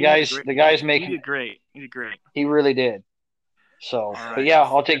 that's the guys making. He did great. He really did. So, right. But yeah,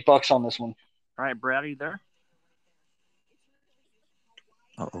 I'll take Bucks on this one. All right, Brad, are you there?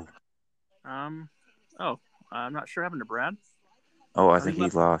 Uh-oh. I'm not sure what happened to Brad. Oh, I think he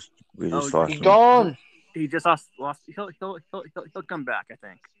lost. We just lost him. He's gone. He just lost. He'll come back, I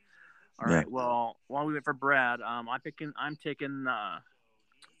think. All right. Well, while we wait for Brad, I'm taking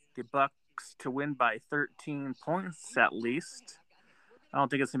the Bucks to win by 13 points at least. I don't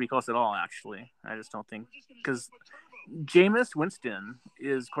think it's gonna be close at all. Actually, I just don't think, because Jameis Winston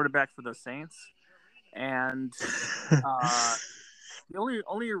is quarterback for the Saints, and the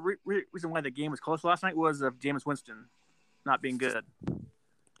only reason why the game was close last night was of Jameis Winston not being good.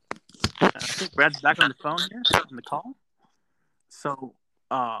 I think Brad's back on the phone here on the call. So,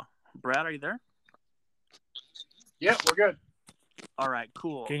 Brad, are you there? Yeah, we're good. All right,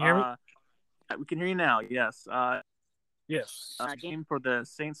 cool. Can you hear me? We can hear you now. Yes. Yes. Game for the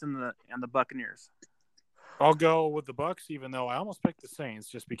Saints and the Buccaneers. I'll go with the Bucks, even though I almost picked the Saints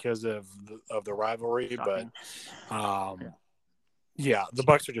just because of the rivalry. Shocking. But yeah, the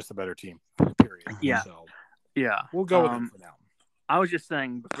Bucks are just a better team. Period. Yeah. So, yeah. We'll go with them for now. I was just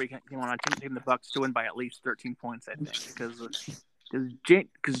saying before you came on, I think taking the Bucks to win by at least 13 points. I think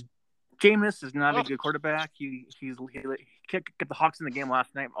because Jameis is not a good quarterback. He kicked the Hawks in the game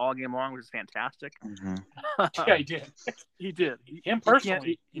last night all game long, which is fantastic. Mm-hmm. Yeah, he did. He did. Him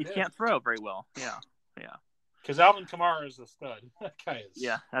personally, he can't throw very well. Yeah. Because Alvin Kamara is a stud. That guy is.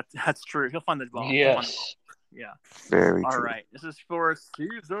 Yeah, that's true. He'll find the ball. Yes. Yeah. Very all true. right. This is for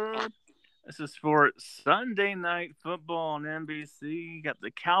Caesar. This is for Sunday Night Football on NBC. You got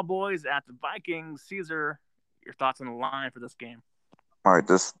the Cowboys at the Vikings. Caesar, your thoughts on the line for this game? All right,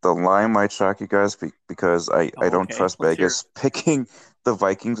 the line might shock you guys because I don't trust Vegas picking the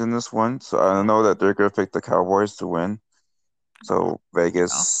Vikings in this one. So I know that they're going to pick the Cowboys to win. So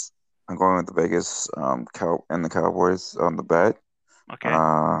Vegas, I'm going with the Vegas and the Cowboys on the bet. Okay.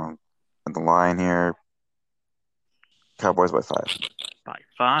 And the line here, Cowboys by 5. By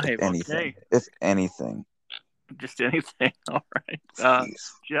 5. If anything. Okay. If anything. Just anything. All right.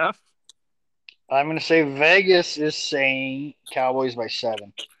 Jeff? I'm going to say Vegas is saying Cowboys by 7.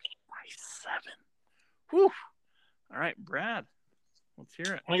 By 7. Whew. All right, Brad. Let's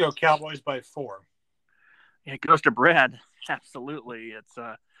hear it. I'm going to go Cowboys by 4. Yeah, it goes to Brad. Absolutely. It's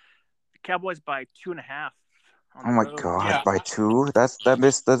Cowboys by 2.5. Oh my God! By 2? That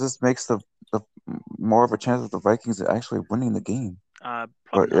just makes the more of a chance of the Vikings actually winning the game.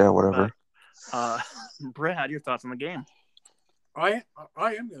 But yeah, whatever. Brad, your thoughts on the game? I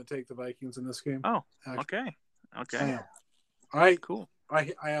am going to take the Vikings in this game. Oh, okay. Cool.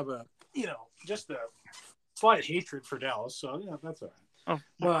 I have just a slight hatred for Dallas, so yeah, that's all right.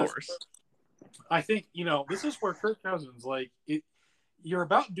 Oh, of course. I think this is where Kirk Cousins you're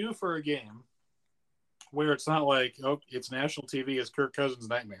about due for a game where it's not like, it's national TV, it's Kirk Cousins'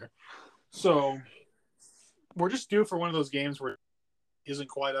 nightmare. So we're just due for one of those games where it isn't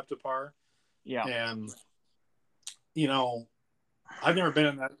quite up to par. Yeah. And, I've never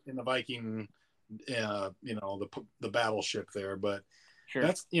been in the Viking, the battleship there, but sure.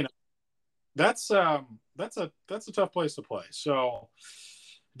 That's a tough place to play. So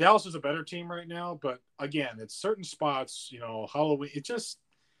Dallas is a better team right now, but again, it's certain spots, Halloween, it just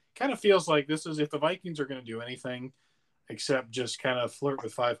kind of feels like this is, if the Vikings are going to do anything except just kind of flirt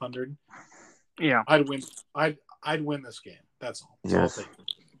with 500. Yeah. I'd win this game. That's all. Yes.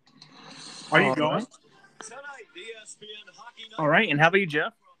 Are you going? All right. And how about you,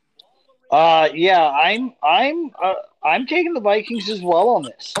 Jeff? Yeah, I'm taking the Vikings as well on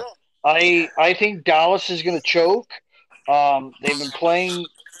this. I think Dallas is going to choke. They've been playing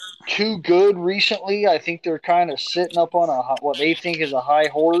too good recently. I think they're kind of sitting up on what they think is a high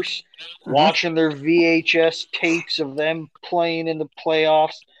horse, watching their VHS tapes of them playing in the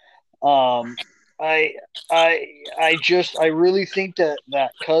playoffs. I I really think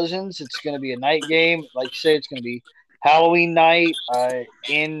that Cousins, it's going to be a night game. Like you say, it's going to be Halloween night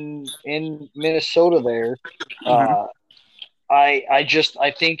in Minnesota there. I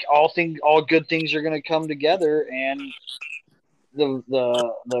think all good things are going to come together, and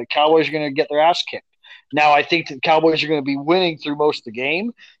the Cowboys are going to get their ass kicked. Now I think the Cowboys are going to be winning through most of the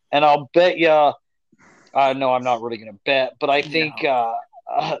game, and I'll bet you. No, I'm not really going to bet, but I think I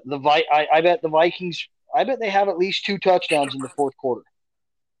bet the Vikings. I bet they have at least 2 touchdowns in the fourth quarter.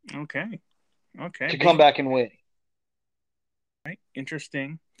 Okay. To come back and win. Right.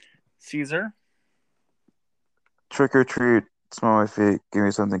 Interesting. Caesar? Trick or treat, smell my feet, give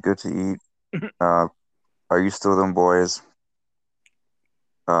me something good to eat. Are you still them boys?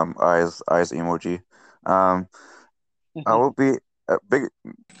 Eyes emoji. I will be a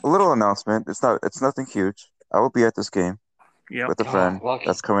little announcement. It's nothing huge. I will be at this game with a friend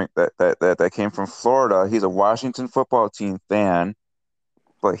that's coming that came from Florida. He's a Washington football team fan,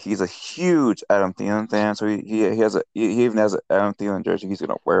 but he's a huge Adam Thielen fan. So he even has an Adam Thielen jersey. He's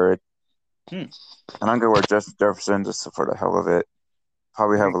gonna wear it. And I'm gonna wear Justin Jefferson just for the hell of it.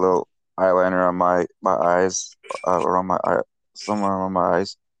 Probably have a little eyeliner on my eyes, around my eye, somewhere around my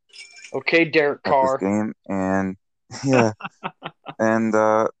eyes. Okay, Derek Carr. This game, and yeah, and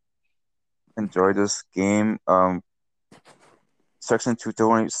enjoy this game. Section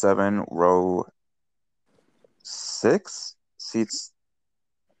 227, row 6, seats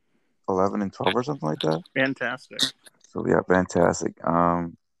 11 and 12 or something like that. Fantastic. So yeah, fantastic.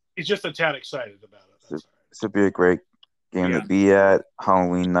 He's just a tad excited about it. This would be a great game to be at.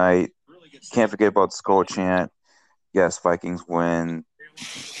 Halloween night. Can't forget about Skull chant. Yes, Vikings win.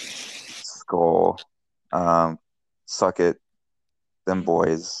 Skull. Suck it. Them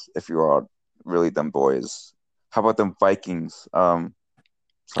boys. If you are really them boys. How about them Vikings? Sorry.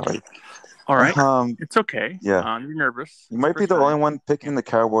 All right. It's okay. Yeah. You're nervous. You might be the only one picking the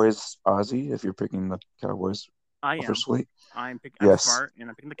Cowboys, Ozzy, if you're picking the Cowboys. I am. Officially. I'm smart, and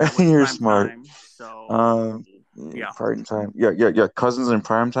I'm picking the Cowboys. You're smart. Time, so prime time. Yeah. Cousins in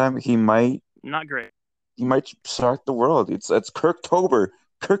prime time. He might. Not great. He might shock the world. It's Kirktober.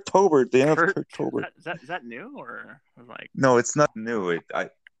 Kirktober. The end of Kirktober. Is that new or like? No, it's not new.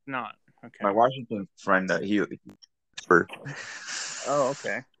 Not okay. My Washington friend that he. Oh,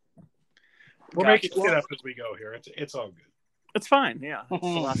 okay. We're making it up as we go here. It's all good. It's fine. Yeah, it's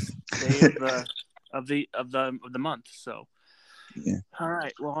the last day of the month. So, yeah. All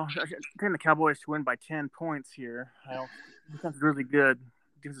right. Well, I'm taking the Cowboys to win by 10 points here. Defense is really good.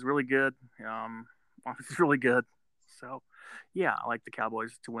 Defense is really good. Offense is really good. So, yeah, I like the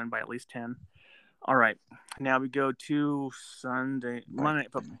Cowboys to win by at least 10. All right. Now we go to Monday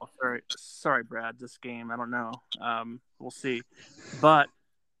Night Football. Sorry, Brad. This game, I don't know. We'll see. But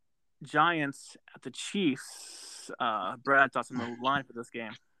Giants at the Chiefs. Brad, thoughts on the line for this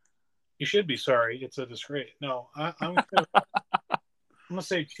game? You should be sorry. It's a disgrace. No, I'm gonna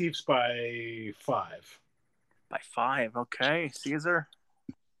say Chiefs by 5. By 5, okay. Caesar.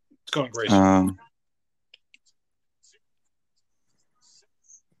 It's going great.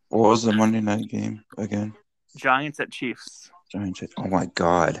 What was the Monday night game again? Giants at Chiefs. Giants. Oh my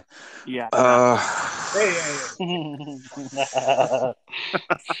God. Yeah.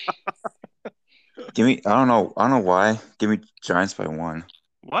 Give me. I don't know why. Give me Giants by 1.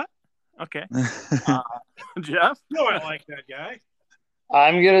 What? Okay. Jeff? No, I like that guy.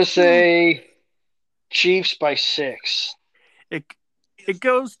 I'm gonna say Chiefs by 6. It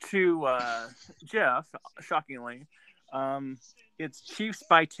goes to Jeff. Shockingly, it's Chiefs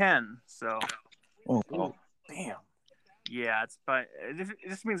by 10. So. Oh, damn. Yeah, it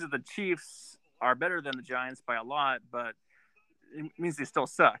just means that the Chiefs are better than the Giants by a lot, but it means they still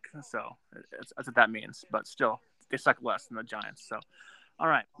suck. So that's what that means. But still, they suck less than the Giants. So, all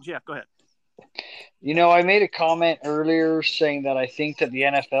right, Jeff, go ahead. I made a comment earlier saying that I think that the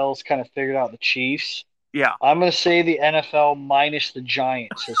NFL's kind of figured out the Chiefs. Yeah. I'm going to say the NFL minus the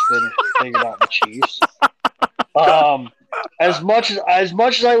Giants has figured out the Chiefs. As much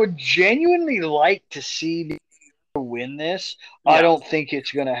as I would genuinely like to see them win this, I don't think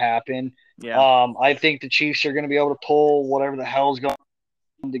it's going to happen. Yeah. I think the Chiefs are going to be able to pull whatever the hell's going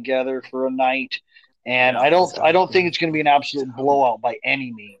on together for a night, and I don't think it's going to be an absolute blowout by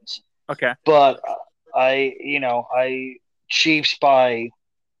any means. Okay. But I Chiefs by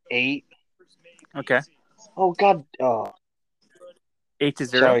 8. Okay. Oh God. 8-0.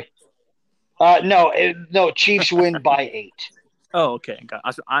 Sorry. No, Chiefs win by 8. Oh, okay.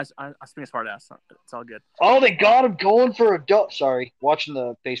 I speak smart ass. It's all good. Oh, they got him going for a double. Sorry, watching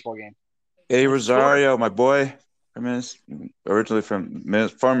the baseball game. Eddie Rosario, my boy, originally from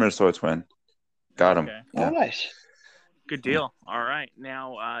Minnesota Twin. Got him. Yeah. Oh, nice. Good deal. All right.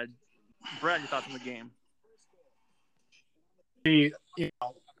 Now, Brad, your thoughts on the game?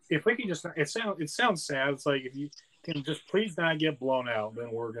 If we can just, it sounds sad. It's like if you can just please not get blown out,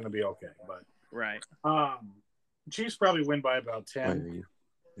 then we're going to be okay. But right. Chiefs probably win by about 10.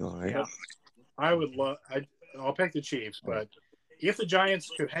 You all right? Yeah. I'll pick the Chiefs, but if the Giants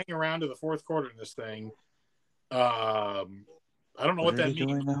could hang around to the fourth quarter in this thing, I don't know what that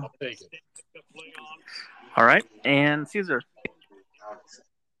means. I'll take it. All right, and Caesar.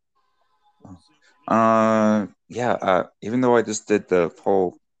 Even though I just did the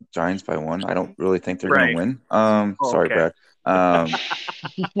whole Giants by 1, I don't really think they're going to win. Sorry, Brad.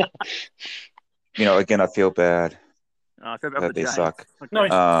 Again, I feel bad that they suck.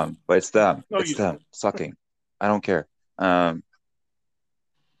 Okay. But it's them. It's them sucking. I don't care.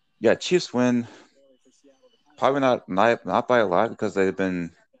 Chiefs win. Probably not by a lot because they've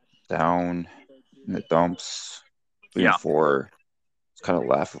been down in the dumps. 3-4. It's kind of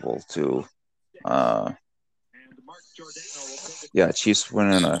laughable too. Chiefs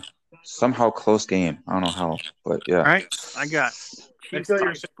win in a somehow close game. I don't know how, but yeah. All right, I got Chiefs. I feel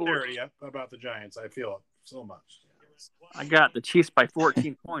your sincerity about the Giants. I feel it so much. I got the Chiefs by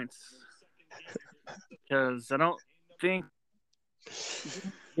 14 points because I don't think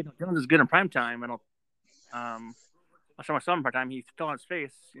Jones is good in prime time. Last time I saw him in prime time, he fell on his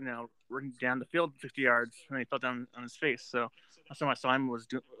face, running down the field 60 yards, and he fell down on his face. So last time I saw him was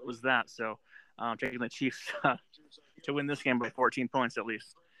that. So I'm taking the Chiefs to win this game by 14 points at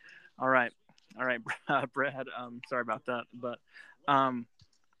least. All right, Brad. Sorry about that, but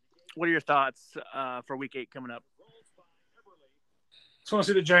what are your thoughts for Week 8 coming up? Just want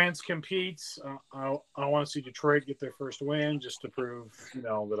to see the Giants compete. I want to see Detroit get their first win just to prove,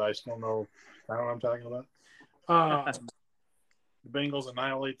 that I still know what I'm talking about. The Bengals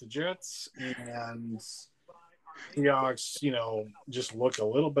annihilate the Jets, and Seahawks, just look a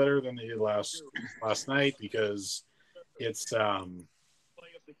little better than they did last night because it's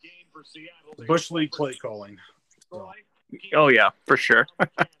Bush League play calling. So. Oh yeah, for sure.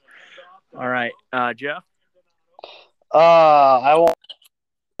 All right, Jeff. I want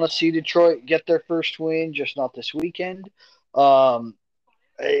to see Detroit get their first win, just not this weekend. Go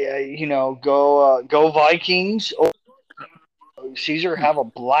Vikings. Caesar, have a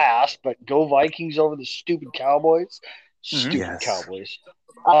blast, but go Vikings over the stupid Cowboys. Stupid Cowboys.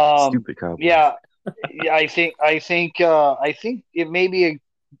 Stupid Cowboys. Yeah, I think it may be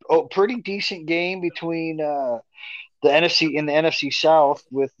a pretty decent game between the NFC South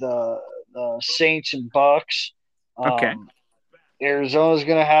with the Saints and Bucks. Okay. Arizona's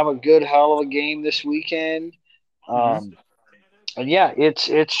going to have a good hell of a game this weekend. And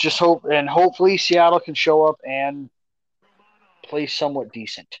it's just hope, and hopefully Seattle can show up and play somewhat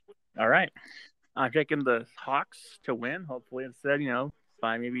decent. All right. I'm taking the Hawks to win, hopefully, instead,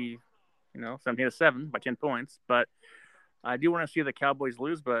 by maybe, 17-7 by 10 points. But I do want to see the Cowboys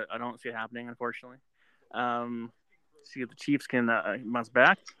lose, but I don't see it happening, unfortunately. See if the Chiefs can bounce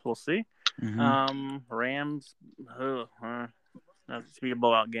back. We'll see. Rams, that's to be a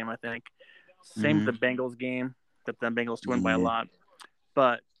blowout game, I think. Same with the Bengals game, that the Bengals to win by a lot.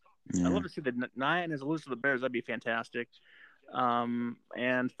 But I'd love to see the Niners lose to the Bears. That'd be fantastic. And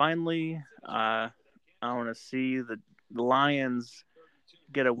finally, I want to see the Lions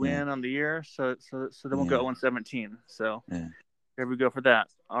get a win on the year, so they won't go 1-17. So here we go for that.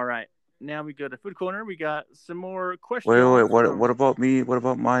 All right. Now we go to Food Corner. We got some more questions. Wait. What about me? What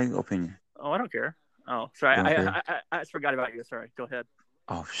about my opinion? Oh, I don't care. Oh, sorry. I forgot about you. Sorry. Go ahead.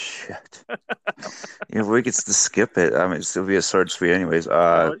 Oh, shit. We could just skip it. I mean, it'll be a short tweet anyways.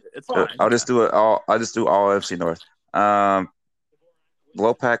 It's fine. I'll just do it. I'll just do all FC North.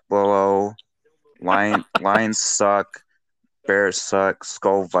 Blow pack blow. Lions suck. Bears suck.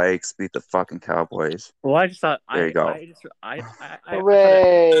 Skull Vikes beat the fucking Cowboys. Well, I just thought. There you go.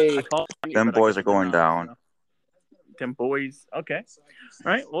 Hooray! Them boys are going down. Them boys. Okay.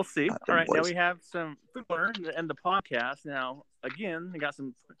 All right. We'll see. All right. Now we have some Food Corner and the podcast. Now, again, we got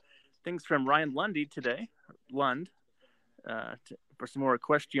some things from Ryan Lundy today. For some more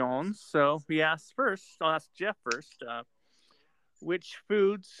questions. So he asked first. I'll ask Jeff first. Which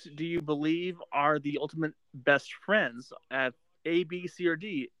foods do you believe are the ultimate best friends? At A, B, C, or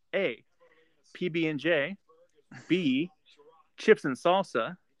D? A, PB&J. B, chips and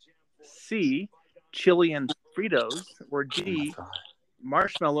salsa. C, chili and Fritos. Or D,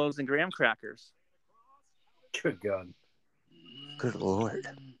 marshmallows and graham crackers. Good God. Good Lord.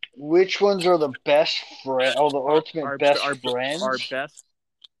 Which ones are the best friend? Oh, the ultimate best friends? Our best.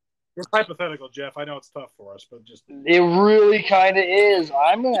 It's hypothetical, Jeff. I know it's tough for us, but just. It really kind of is.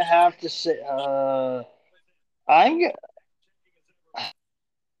 I'm going to have to say, I'm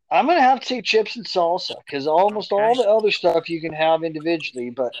going to have to say chips and salsa because almost all the other stuff you can have individually,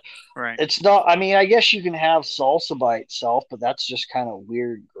 but it's not. I mean, I guess you can have salsa by itself, but that's just kind of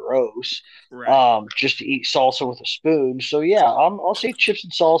weird, gross. Right. Just to eat salsa with a spoon. So yeah, I'll say chips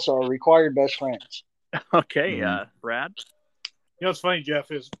and salsa are required best friends. Okay, Brad. You know what's funny,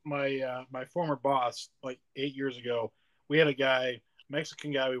 Jeff, is my my former boss, like 8 years ago, we had a guy,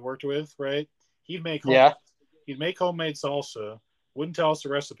 Mexican guy we worked with, right? He'd make homemade salsa. Wouldn't tell us the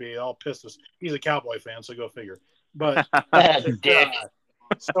recipe. It all pissed us. He's a Cowboy fan, so go figure. But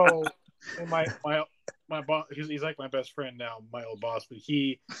so and my boss, he's like my best friend now, my old boss. But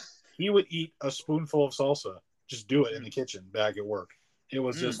he would eat a spoonful of salsa, just do it in the kitchen back at work. It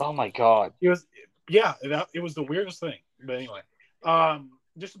was just oh my god. It was it was the weirdest thing. But anyway,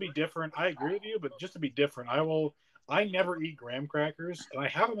 just to be different, I agree with you. But just to be different, I never eat graham crackers, and I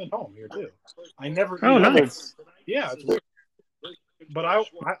have them at home here too. I never. Oh, nice. Yeah, it's weird. But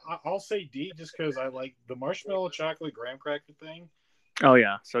I'll say D just because I like the marshmallow chocolate graham cracker thing. Oh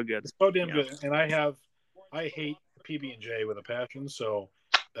yeah, so good. It's so damn good, and I hate PB&J with a passion, so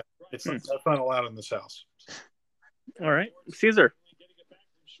that's not allowed in this house. All right, Caesar.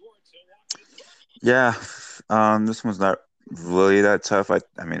 Yeah, this one's not really that tough. I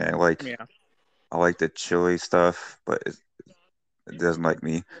mean, I like the chili stuff, but it doesn't like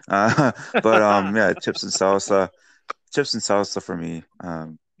me. But yeah, chips and salsa. Chips and salsa for me.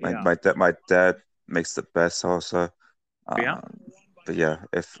 My dad makes the best salsa. But yeah,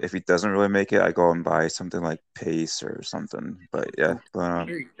 if he doesn't really make it, I go and buy something like Pace or something. But yeah,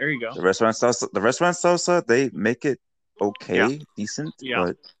 there you go. The restaurant salsa, they make it okay, decent,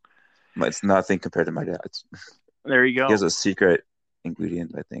 but it's nothing compared to my dad's. There you go. He has a secret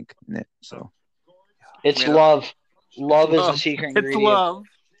ingredient, I think, in it. So it's love. Love is a secret ingredient. It's love.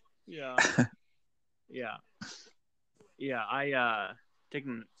 Yeah. Yeah. Yeah, I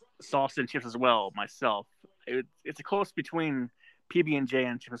taken salsa and chips as well myself. It's a close between PB&J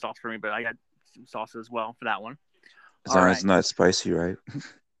and chips and salsa for me, but I got some salsa as well for that one. As long as it's not spicy, right?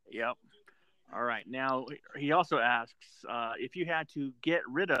 Yep. All right. Now he also asks if you had to get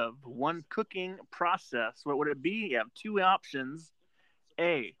rid of one cooking process, what would it be? You have two options: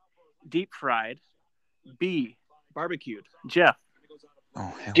 A, deep fried; B, barbecued. Jeff.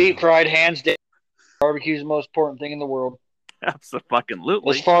 Oh, deep fried, hands down. Barbecue is the most important thing in the world.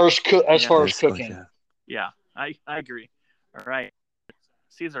 Absolutely. As far as cooking. Yeah, I agree. All right.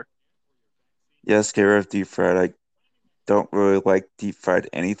 Caesar. Yes, get rid of deep fried. I don't really like deep fried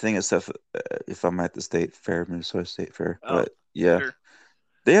anything except if I'm at the State Fair, Minnesota State Fair. But yeah, sure.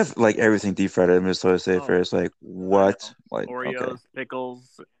 They have like everything deep fried at Minnesota State Fair. It's like what? Like Oreos,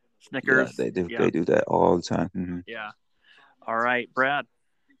 pickles, Snickers. Yeah, they do. Yeah. They do that all the time. Mm-hmm. Yeah. All right, Brad.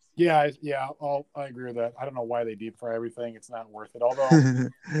 Yeah, I agree with that. I don't know why they deep fry everything. It's not worth it. Although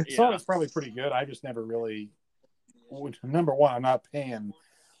some of it's probably pretty good. I just never really. Number one, I'm not paying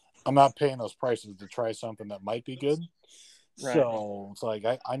those prices to try something that might be good. Right. So it's like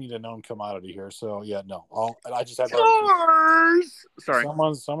I need a known commodity here. So yeah, no. I just had barbecue. Sorry,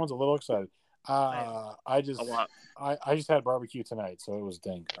 someone's a little excited. I just had barbecue tonight, so it was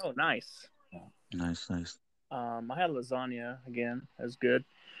dang good. Oh, nice. Yeah. Nice. I had lasagna again. That's good.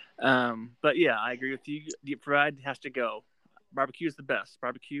 But yeah, I agree with you. Deep fried has to go. Barbecue is the best.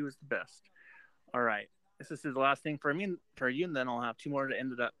 All right. This is the last thing for me, for you, and then I'll have two more to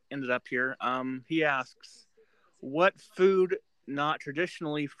end it up here. He asks, what food not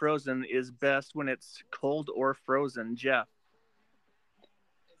traditionally frozen is best when it's cold or frozen? Jeff.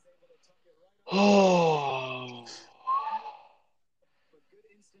 Oh.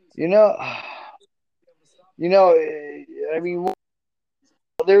 I mean,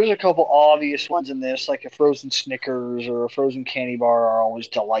 there's a couple obvious ones in this, like a frozen Snickers or a frozen candy bar are always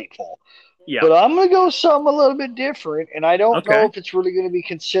delightful. Yeah. But I'm going to go something a little bit different, and I don't know if it's really going to be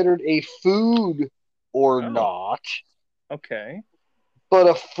considered a food or not. Okay. But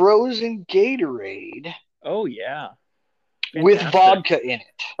a frozen Gatorade. Oh, yeah. Fantastic. With vodka in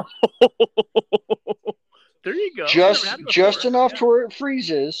it. There you go. Just enough to where it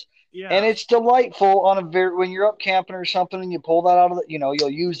freezes. Yeah. And it's delightful when you're up camping or something and you pull that out of you'll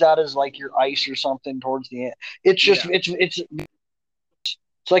use that as like your ice or something towards the end. It's just, it's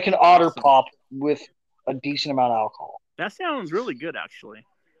like an Otter Pop with a decent amount of alcohol. That sounds really good, actually.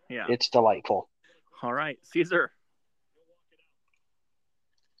 Yeah. It's delightful. All right. Caesar.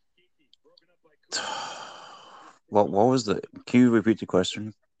 What was the? Can you repeat the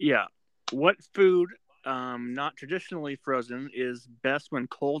question? Yeah. What food, not traditionally frozen, is best when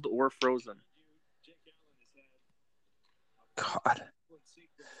cold or frozen? God.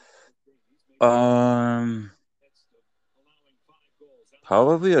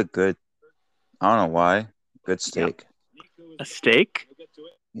 Probably a good. I don't know why. Good steak. A steak?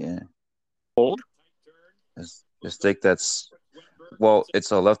 Yeah. Cold? A steak that's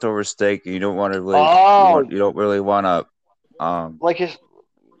it's a leftover steak. You don't want to really. You don't really want to. Like a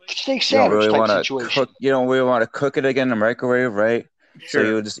steak sandwich type situation. You don't really want to cook it again in the microwave, right? Sure. So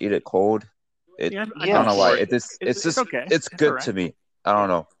you would just eat it cold. I don't know why. It's just okay. It's good to me. I don't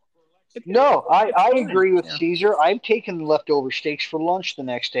know. No, I agree with Caesar. I've taken leftover steaks for lunch the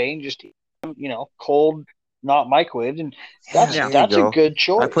next day and just, cold, not microwaved, and that's a good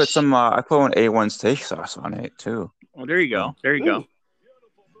choice. I put one A1 steak sauce on it too. Well, there you go. There you go.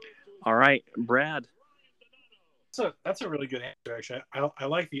 All right, Brad. That's a really good answer, actually. I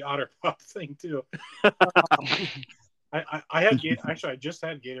like the Otter Pop thing too. I just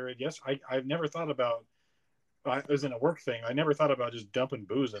had Gatorade. Yes, I've never thought about. It was in a work thing. I never thought about just dumping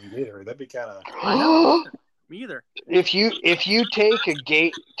booze in Gatorade. That'd be kind of. I know. Me either. If you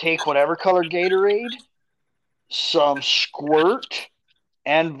take whatever color Gatorade, some squirt,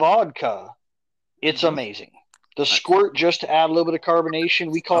 and vodka, it's amazing. The squirt just to add a little bit of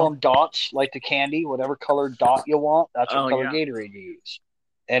carbonation. We call them dots, like the candy, whatever color dot you want. That's what color Gatorade you use,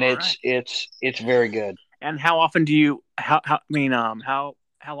 and it's very good. And how often do you? How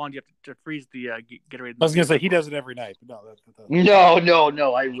long do you have to freeze the Gatorade? I was gonna say he does it every night. But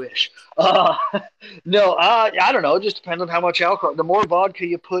no. I wish. I don't know. It just depends on how much alcohol. The more vodka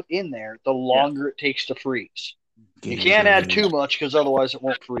you put in there, the longer it takes to freeze. You can't add too much because otherwise it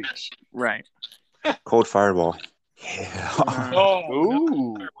won't freeze. Right. Cold Fireball. Yeah.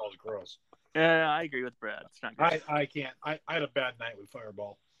 Ooh. Fireball's gross. I agree with Brad. It's not good. I can't. I had a bad night with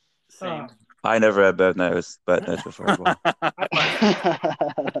Fireball. Same. I never had bad nights with Fireball. I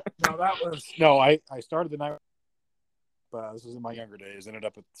started the night. This was in my younger days. Ended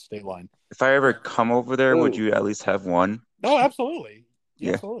up at the state line. If I ever come over there, would you at least have one? Oh, absolutely.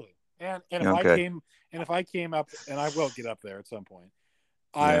 Yeah. Absolutely. And if I came up, and I will get up there at some point.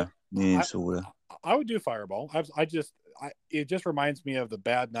 I would do Fireball. It just reminds me of the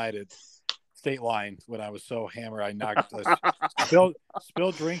bad night at state line when I was so hammered. I knocked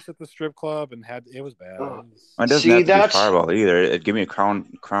spilled drinks at the strip club and it was bad. It doesn't have to be Fireball either. It'd give me a crown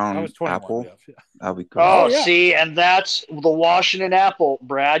apple. That'd be cool. See, and that's the Washington apple,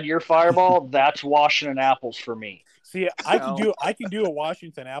 Brad. Your Fireball, that's Washington apples for me. See, I can do a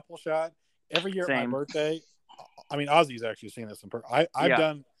Washington apple shot every year at my birthday. I mean, Ozzy's actually seen this in person.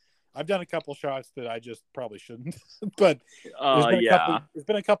 I've done a couple shots that I just probably shouldn't, but it's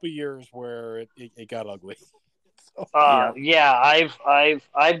been a couple years where it got ugly. So,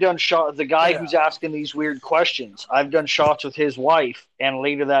 I've done shots. The guy who's asking these weird questions, I've done shots with his wife, and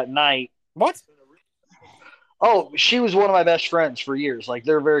later that night, what? Oh, she was one of my best friends for years. Like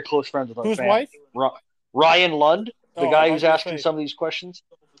they're very close friends with our Whose family. wife? Ryan Lund, the guy who's asking some of these questions.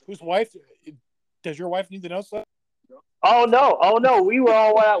 Whose wife? Does your wife need to know something? Oh no! We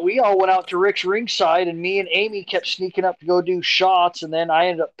all went out to Rick's ringside, and me and Amy kept sneaking up to go do shots, and then I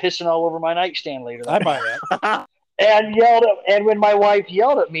ended up pissing all over my nightstand later. I buy that. And when my wife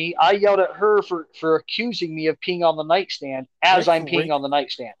yelled at me, I yelled at her for accusing me of peeing on the nightstand as I'm peeing on the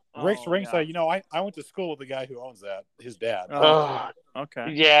nightstand. Rick's ringside. I went to school with the guy who owns that. His dad.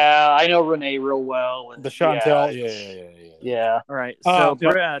 Okay. Yeah, I know Renee real well. And the Chantel. Yeah. All right. So,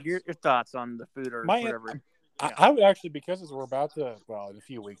 Brad, your thoughts on the food or whatever. I would actually, because we're about to, in a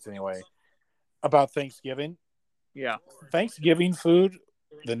few weeks anyway, about Thanksgiving. Yeah. Thanksgiving food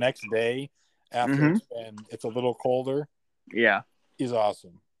the next day after it's a little colder. Yeah. Is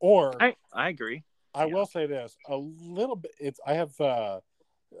awesome. Or I agree. I will say this a little bit. I have the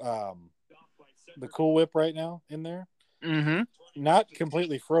Cool Whip right now in there. Mm-hmm. Not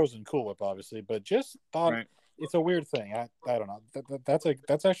completely frozen Cool Whip, obviously, but just thought it's a weird thing. I don't know.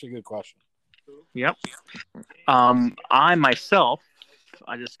 That's actually a good question. Yep. I myself,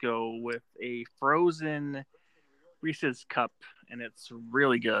 I just go with a frozen Reese's cup, and it's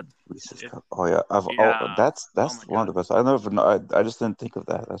really good. Reese's cup. Oh yeah, that's one of the best. I just didn't think of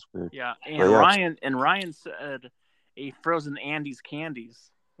that. That's weird. Yeah, and Ryan said a frozen Andes candies.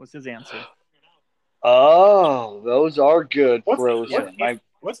 What's his answer? Oh, those are good frozen.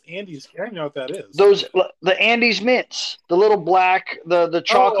 What's Andes? I don't know what that is. The Andes mints, the little black, the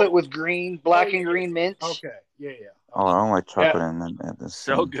chocolate with green, black and green mints. Okay, yeah. Oh, I don't like chocolate in this.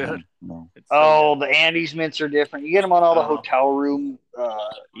 So good. No. The Andes mints are different. You get them on all the hotel room,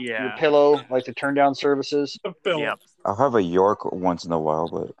 your pillow, like the turn down services. Yeah. I'll have a York once in a while,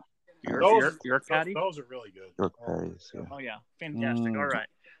 but York patty. Those are really good. York patties. Yeah. Oh yeah, fantastic. All right,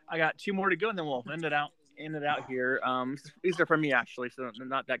 I got 2 more to go, and then we'll end it out here. These are for me actually, so they're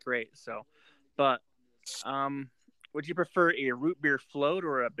not that great. So, but would you prefer a root beer float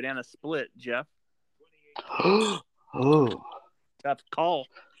or a banana split, Jeff? Tough call.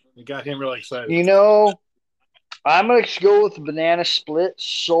 You got him really excited. You know, I'm going to go with the banana split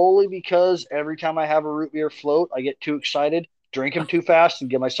solely because every time I have a root beer float, I get too excited, drink them too fast, and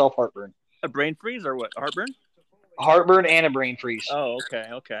give myself heartburn. A brain freeze or what? Heartburn? Heartburn and a brain freeze. Oh,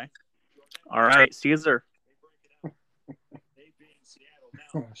 okay. All right, Caesar.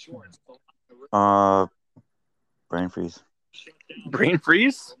 Brain freeze. Brain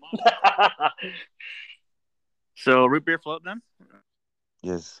freeze? So root beer float then?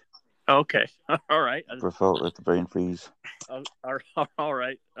 Yes. Okay. All right. Float with the brain freeze. All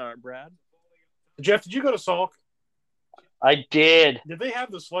right. Brad? Jeff, did you go to Salk? I did. Did they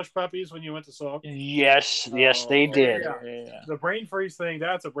have the slush puppies when you went to Salk? Yes, they did. Yeah. The brain freeze thing,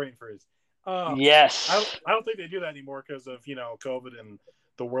 that's a brain freeze. Yes. I don't think they do that anymore because of, COVID and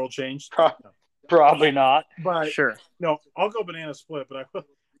the world changed. Probably not. But sure. No, I'll go banana split, but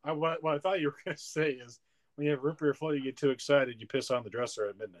what I thought you were going to say is when you have root beer float, you get too excited, you piss on the dresser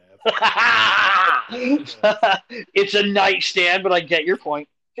at midnight. It's a nightstand, but I get your point.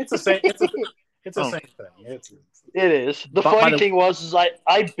 It's the same. It's the same thing. It is. The funny thing was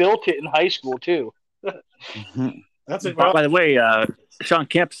I built it in high school too. That's it. By the way, Sean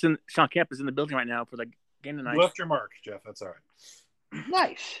Kemp is in the building right now for the game tonight. You left your mark, Jeff. That's all right.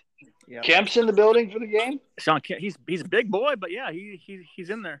 Nice. Yeah. Kemp's in the building for the game. Sean Kemp, he's a big boy, but yeah, he's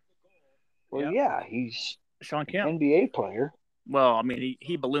in there. Well, yeah, he's Sean Kemp, NBA player. Well, I mean,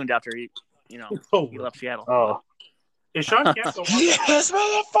 he ballooned after he left Seattle. Oh, is Sean Kemp the one? Yes,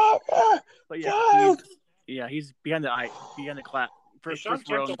 motherfucker! But he's behind the clap. Is Sean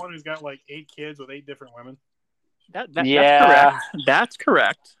Kemp the one who's got like 8 kids with 8 different women? That's correct. That's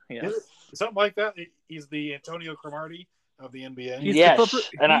correct. Yeah, something like that. He's the Antonio Cromartie of the NBA.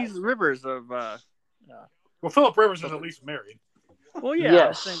 He's Rivers of. Well, Philip Rivers is at least married. Well, yeah,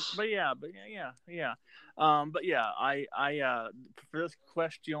 yes. but yeah. I for this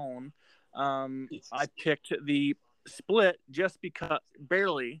question, I picked the split just because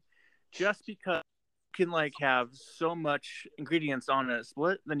you can have so much ingredients on a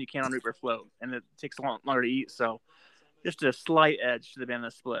split than you can on root beer float, and it takes a lot longer to eat. So, just a slight edge to the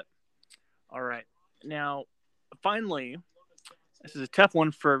banana split. All right, now finally, this is a tough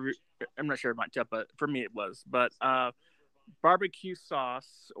one for. I'm not sure about tough, but for me it was. But barbecue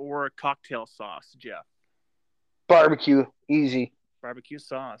sauce or cocktail sauce, Jeff? Barbecue, easy. Barbecue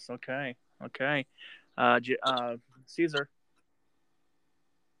sauce. Okay. Caesar.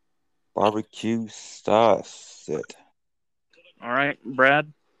 Barbecue sauce. All right,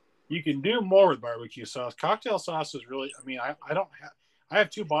 Brad. You can do more with barbecue sauce. Cocktail sauce is really. I mean, I have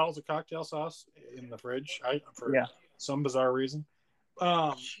 2 bottles of cocktail sauce in the fridge. For some bizarre reason.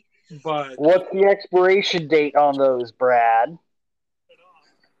 But what's the expiration date on those, Brad?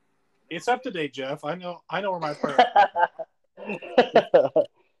 It's up to date, Jeff. I know where my priorities are.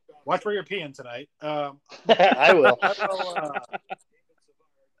 Watch where you're peeing tonight. I will.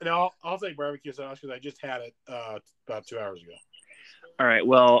 I'll take barbecue sauce because I just had it about 2 hours ago. All right.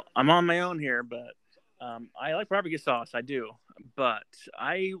 Well, I'm on my own here, but I like barbecue sauce. I do, but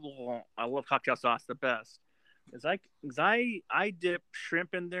I love cocktail sauce the best. Cause I dip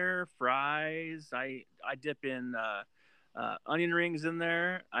shrimp in there, fries. I dip in onion rings in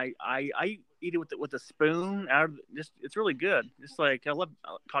there. I eat it with a spoon. It's really good. Just like I love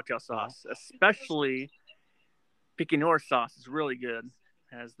cocktail sauce, especially Piquinor sauce is really good.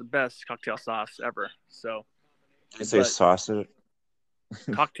 It has the best cocktail sauce ever. So you say sauce it?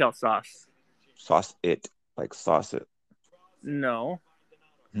 Cocktail sauce. Sauce it, like sauce it. No.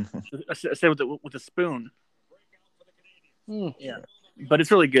 I say with a spoon. Yeah, but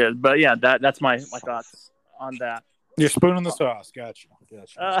it's really good. But yeah, that's my thoughts on that. You're spooning the sauce. Gotcha.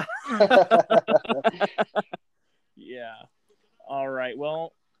 Yeah. All right.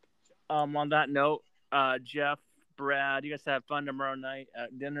 Well, on that note, Jeff, Brad, you guys have fun tomorrow night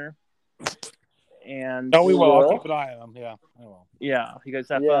at dinner. And we will. I'll keep an eye on them. Yeah, I will. Yeah, you guys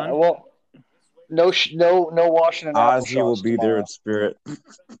have fun. Well, no washing and Ozzy will be there in spirit.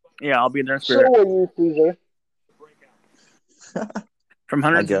 Yeah, I'll be there in spirit. So will you, Caesar. From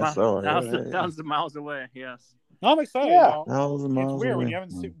hundreds of thousands of miles away, yes. No, I'm excited. Yeah. It's weird when you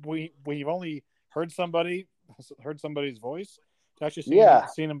haven't seen, we've only heard somebody heard somebody's voice. To actually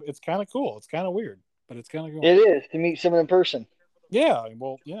seen him, it's kind of cool. It's kind of weird, but it's kind of cool. It is to meet someone in person. Yeah,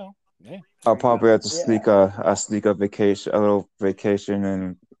 well, yeah. I'll probably have to sneak a vacation, a little vacation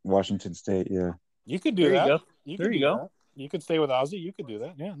in Washington State. Yeah, you could do that. There you go. You could stay with Ozzy. You could do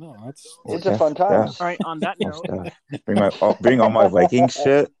that. Yeah, no, it's a fun time. All right. On that note, bring all my Viking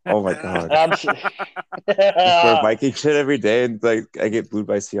shit. Oh my god, wear Viking shit every day, and like I get booed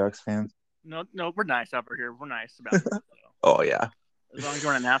by Seahawks fans. No, we're nice over here. We're nice about it. So. Oh yeah. As long as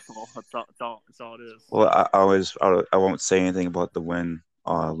you're on a national, that's all it is. Well, I won't say anything about the win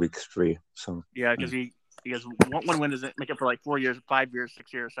week 3. So yeah, because he has one win doesn't make up for like 4 years, 5 years,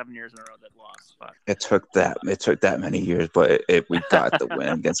 6 years, 7 years in a row that lost. But it took that many years, but we got the win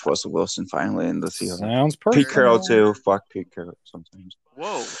against Russell Wilson finally in the Seahawks. Sounds perfect. Pete Carroll too. Fuck Pete Carroll sometimes.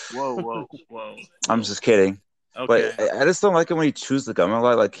 Whoa. I'm just kidding. Okay. But I just don't like it when he chews the gum a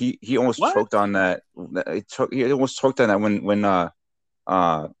lot. Like he almost choked on that. He almost choked on that when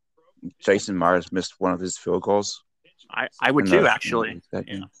Jason Myers missed one of his field goals. I would too, actually.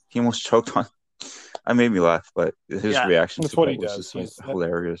 He almost choked on. I made me laugh, but his reaction to what he does was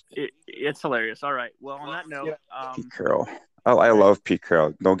hilarious. It's hilarious. All right. Well, on that note, Pete Carroll. I love Pete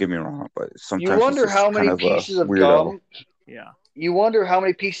Carroll. Don't get me wrong, but sometimes you wonder how many pieces of gum. Yeah. You wonder how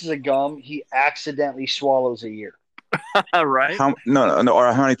many pieces of gum he accidentally swallows a year. Right? No,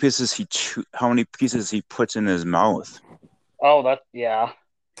 or how many pieces he puts in his mouth. Oh, yeah.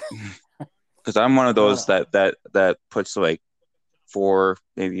 Because I'm one of those that puts like 4,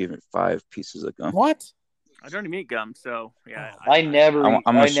 maybe even 5 pieces of gum. What? I don't even eat gum, so yeah. I'm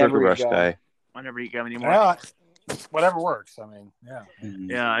a Sugar Rush guy. I never eat gum anymore. Yeah, whatever works. I mean, yeah.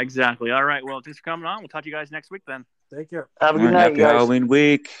 Yeah, exactly. All right. Well, thanks for coming on. We'll talk to you guys next week then. Take care. Have a good night, Happy guys. Halloween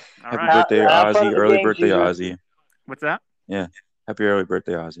week. All Happy right. birthday, Ozzy. Early birthday, Ozzy. What's that? Yeah. Happy early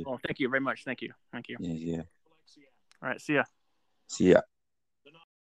birthday, Ozzy. Well, thank you very much. Thank you. Yeah. All right. See ya. See ya.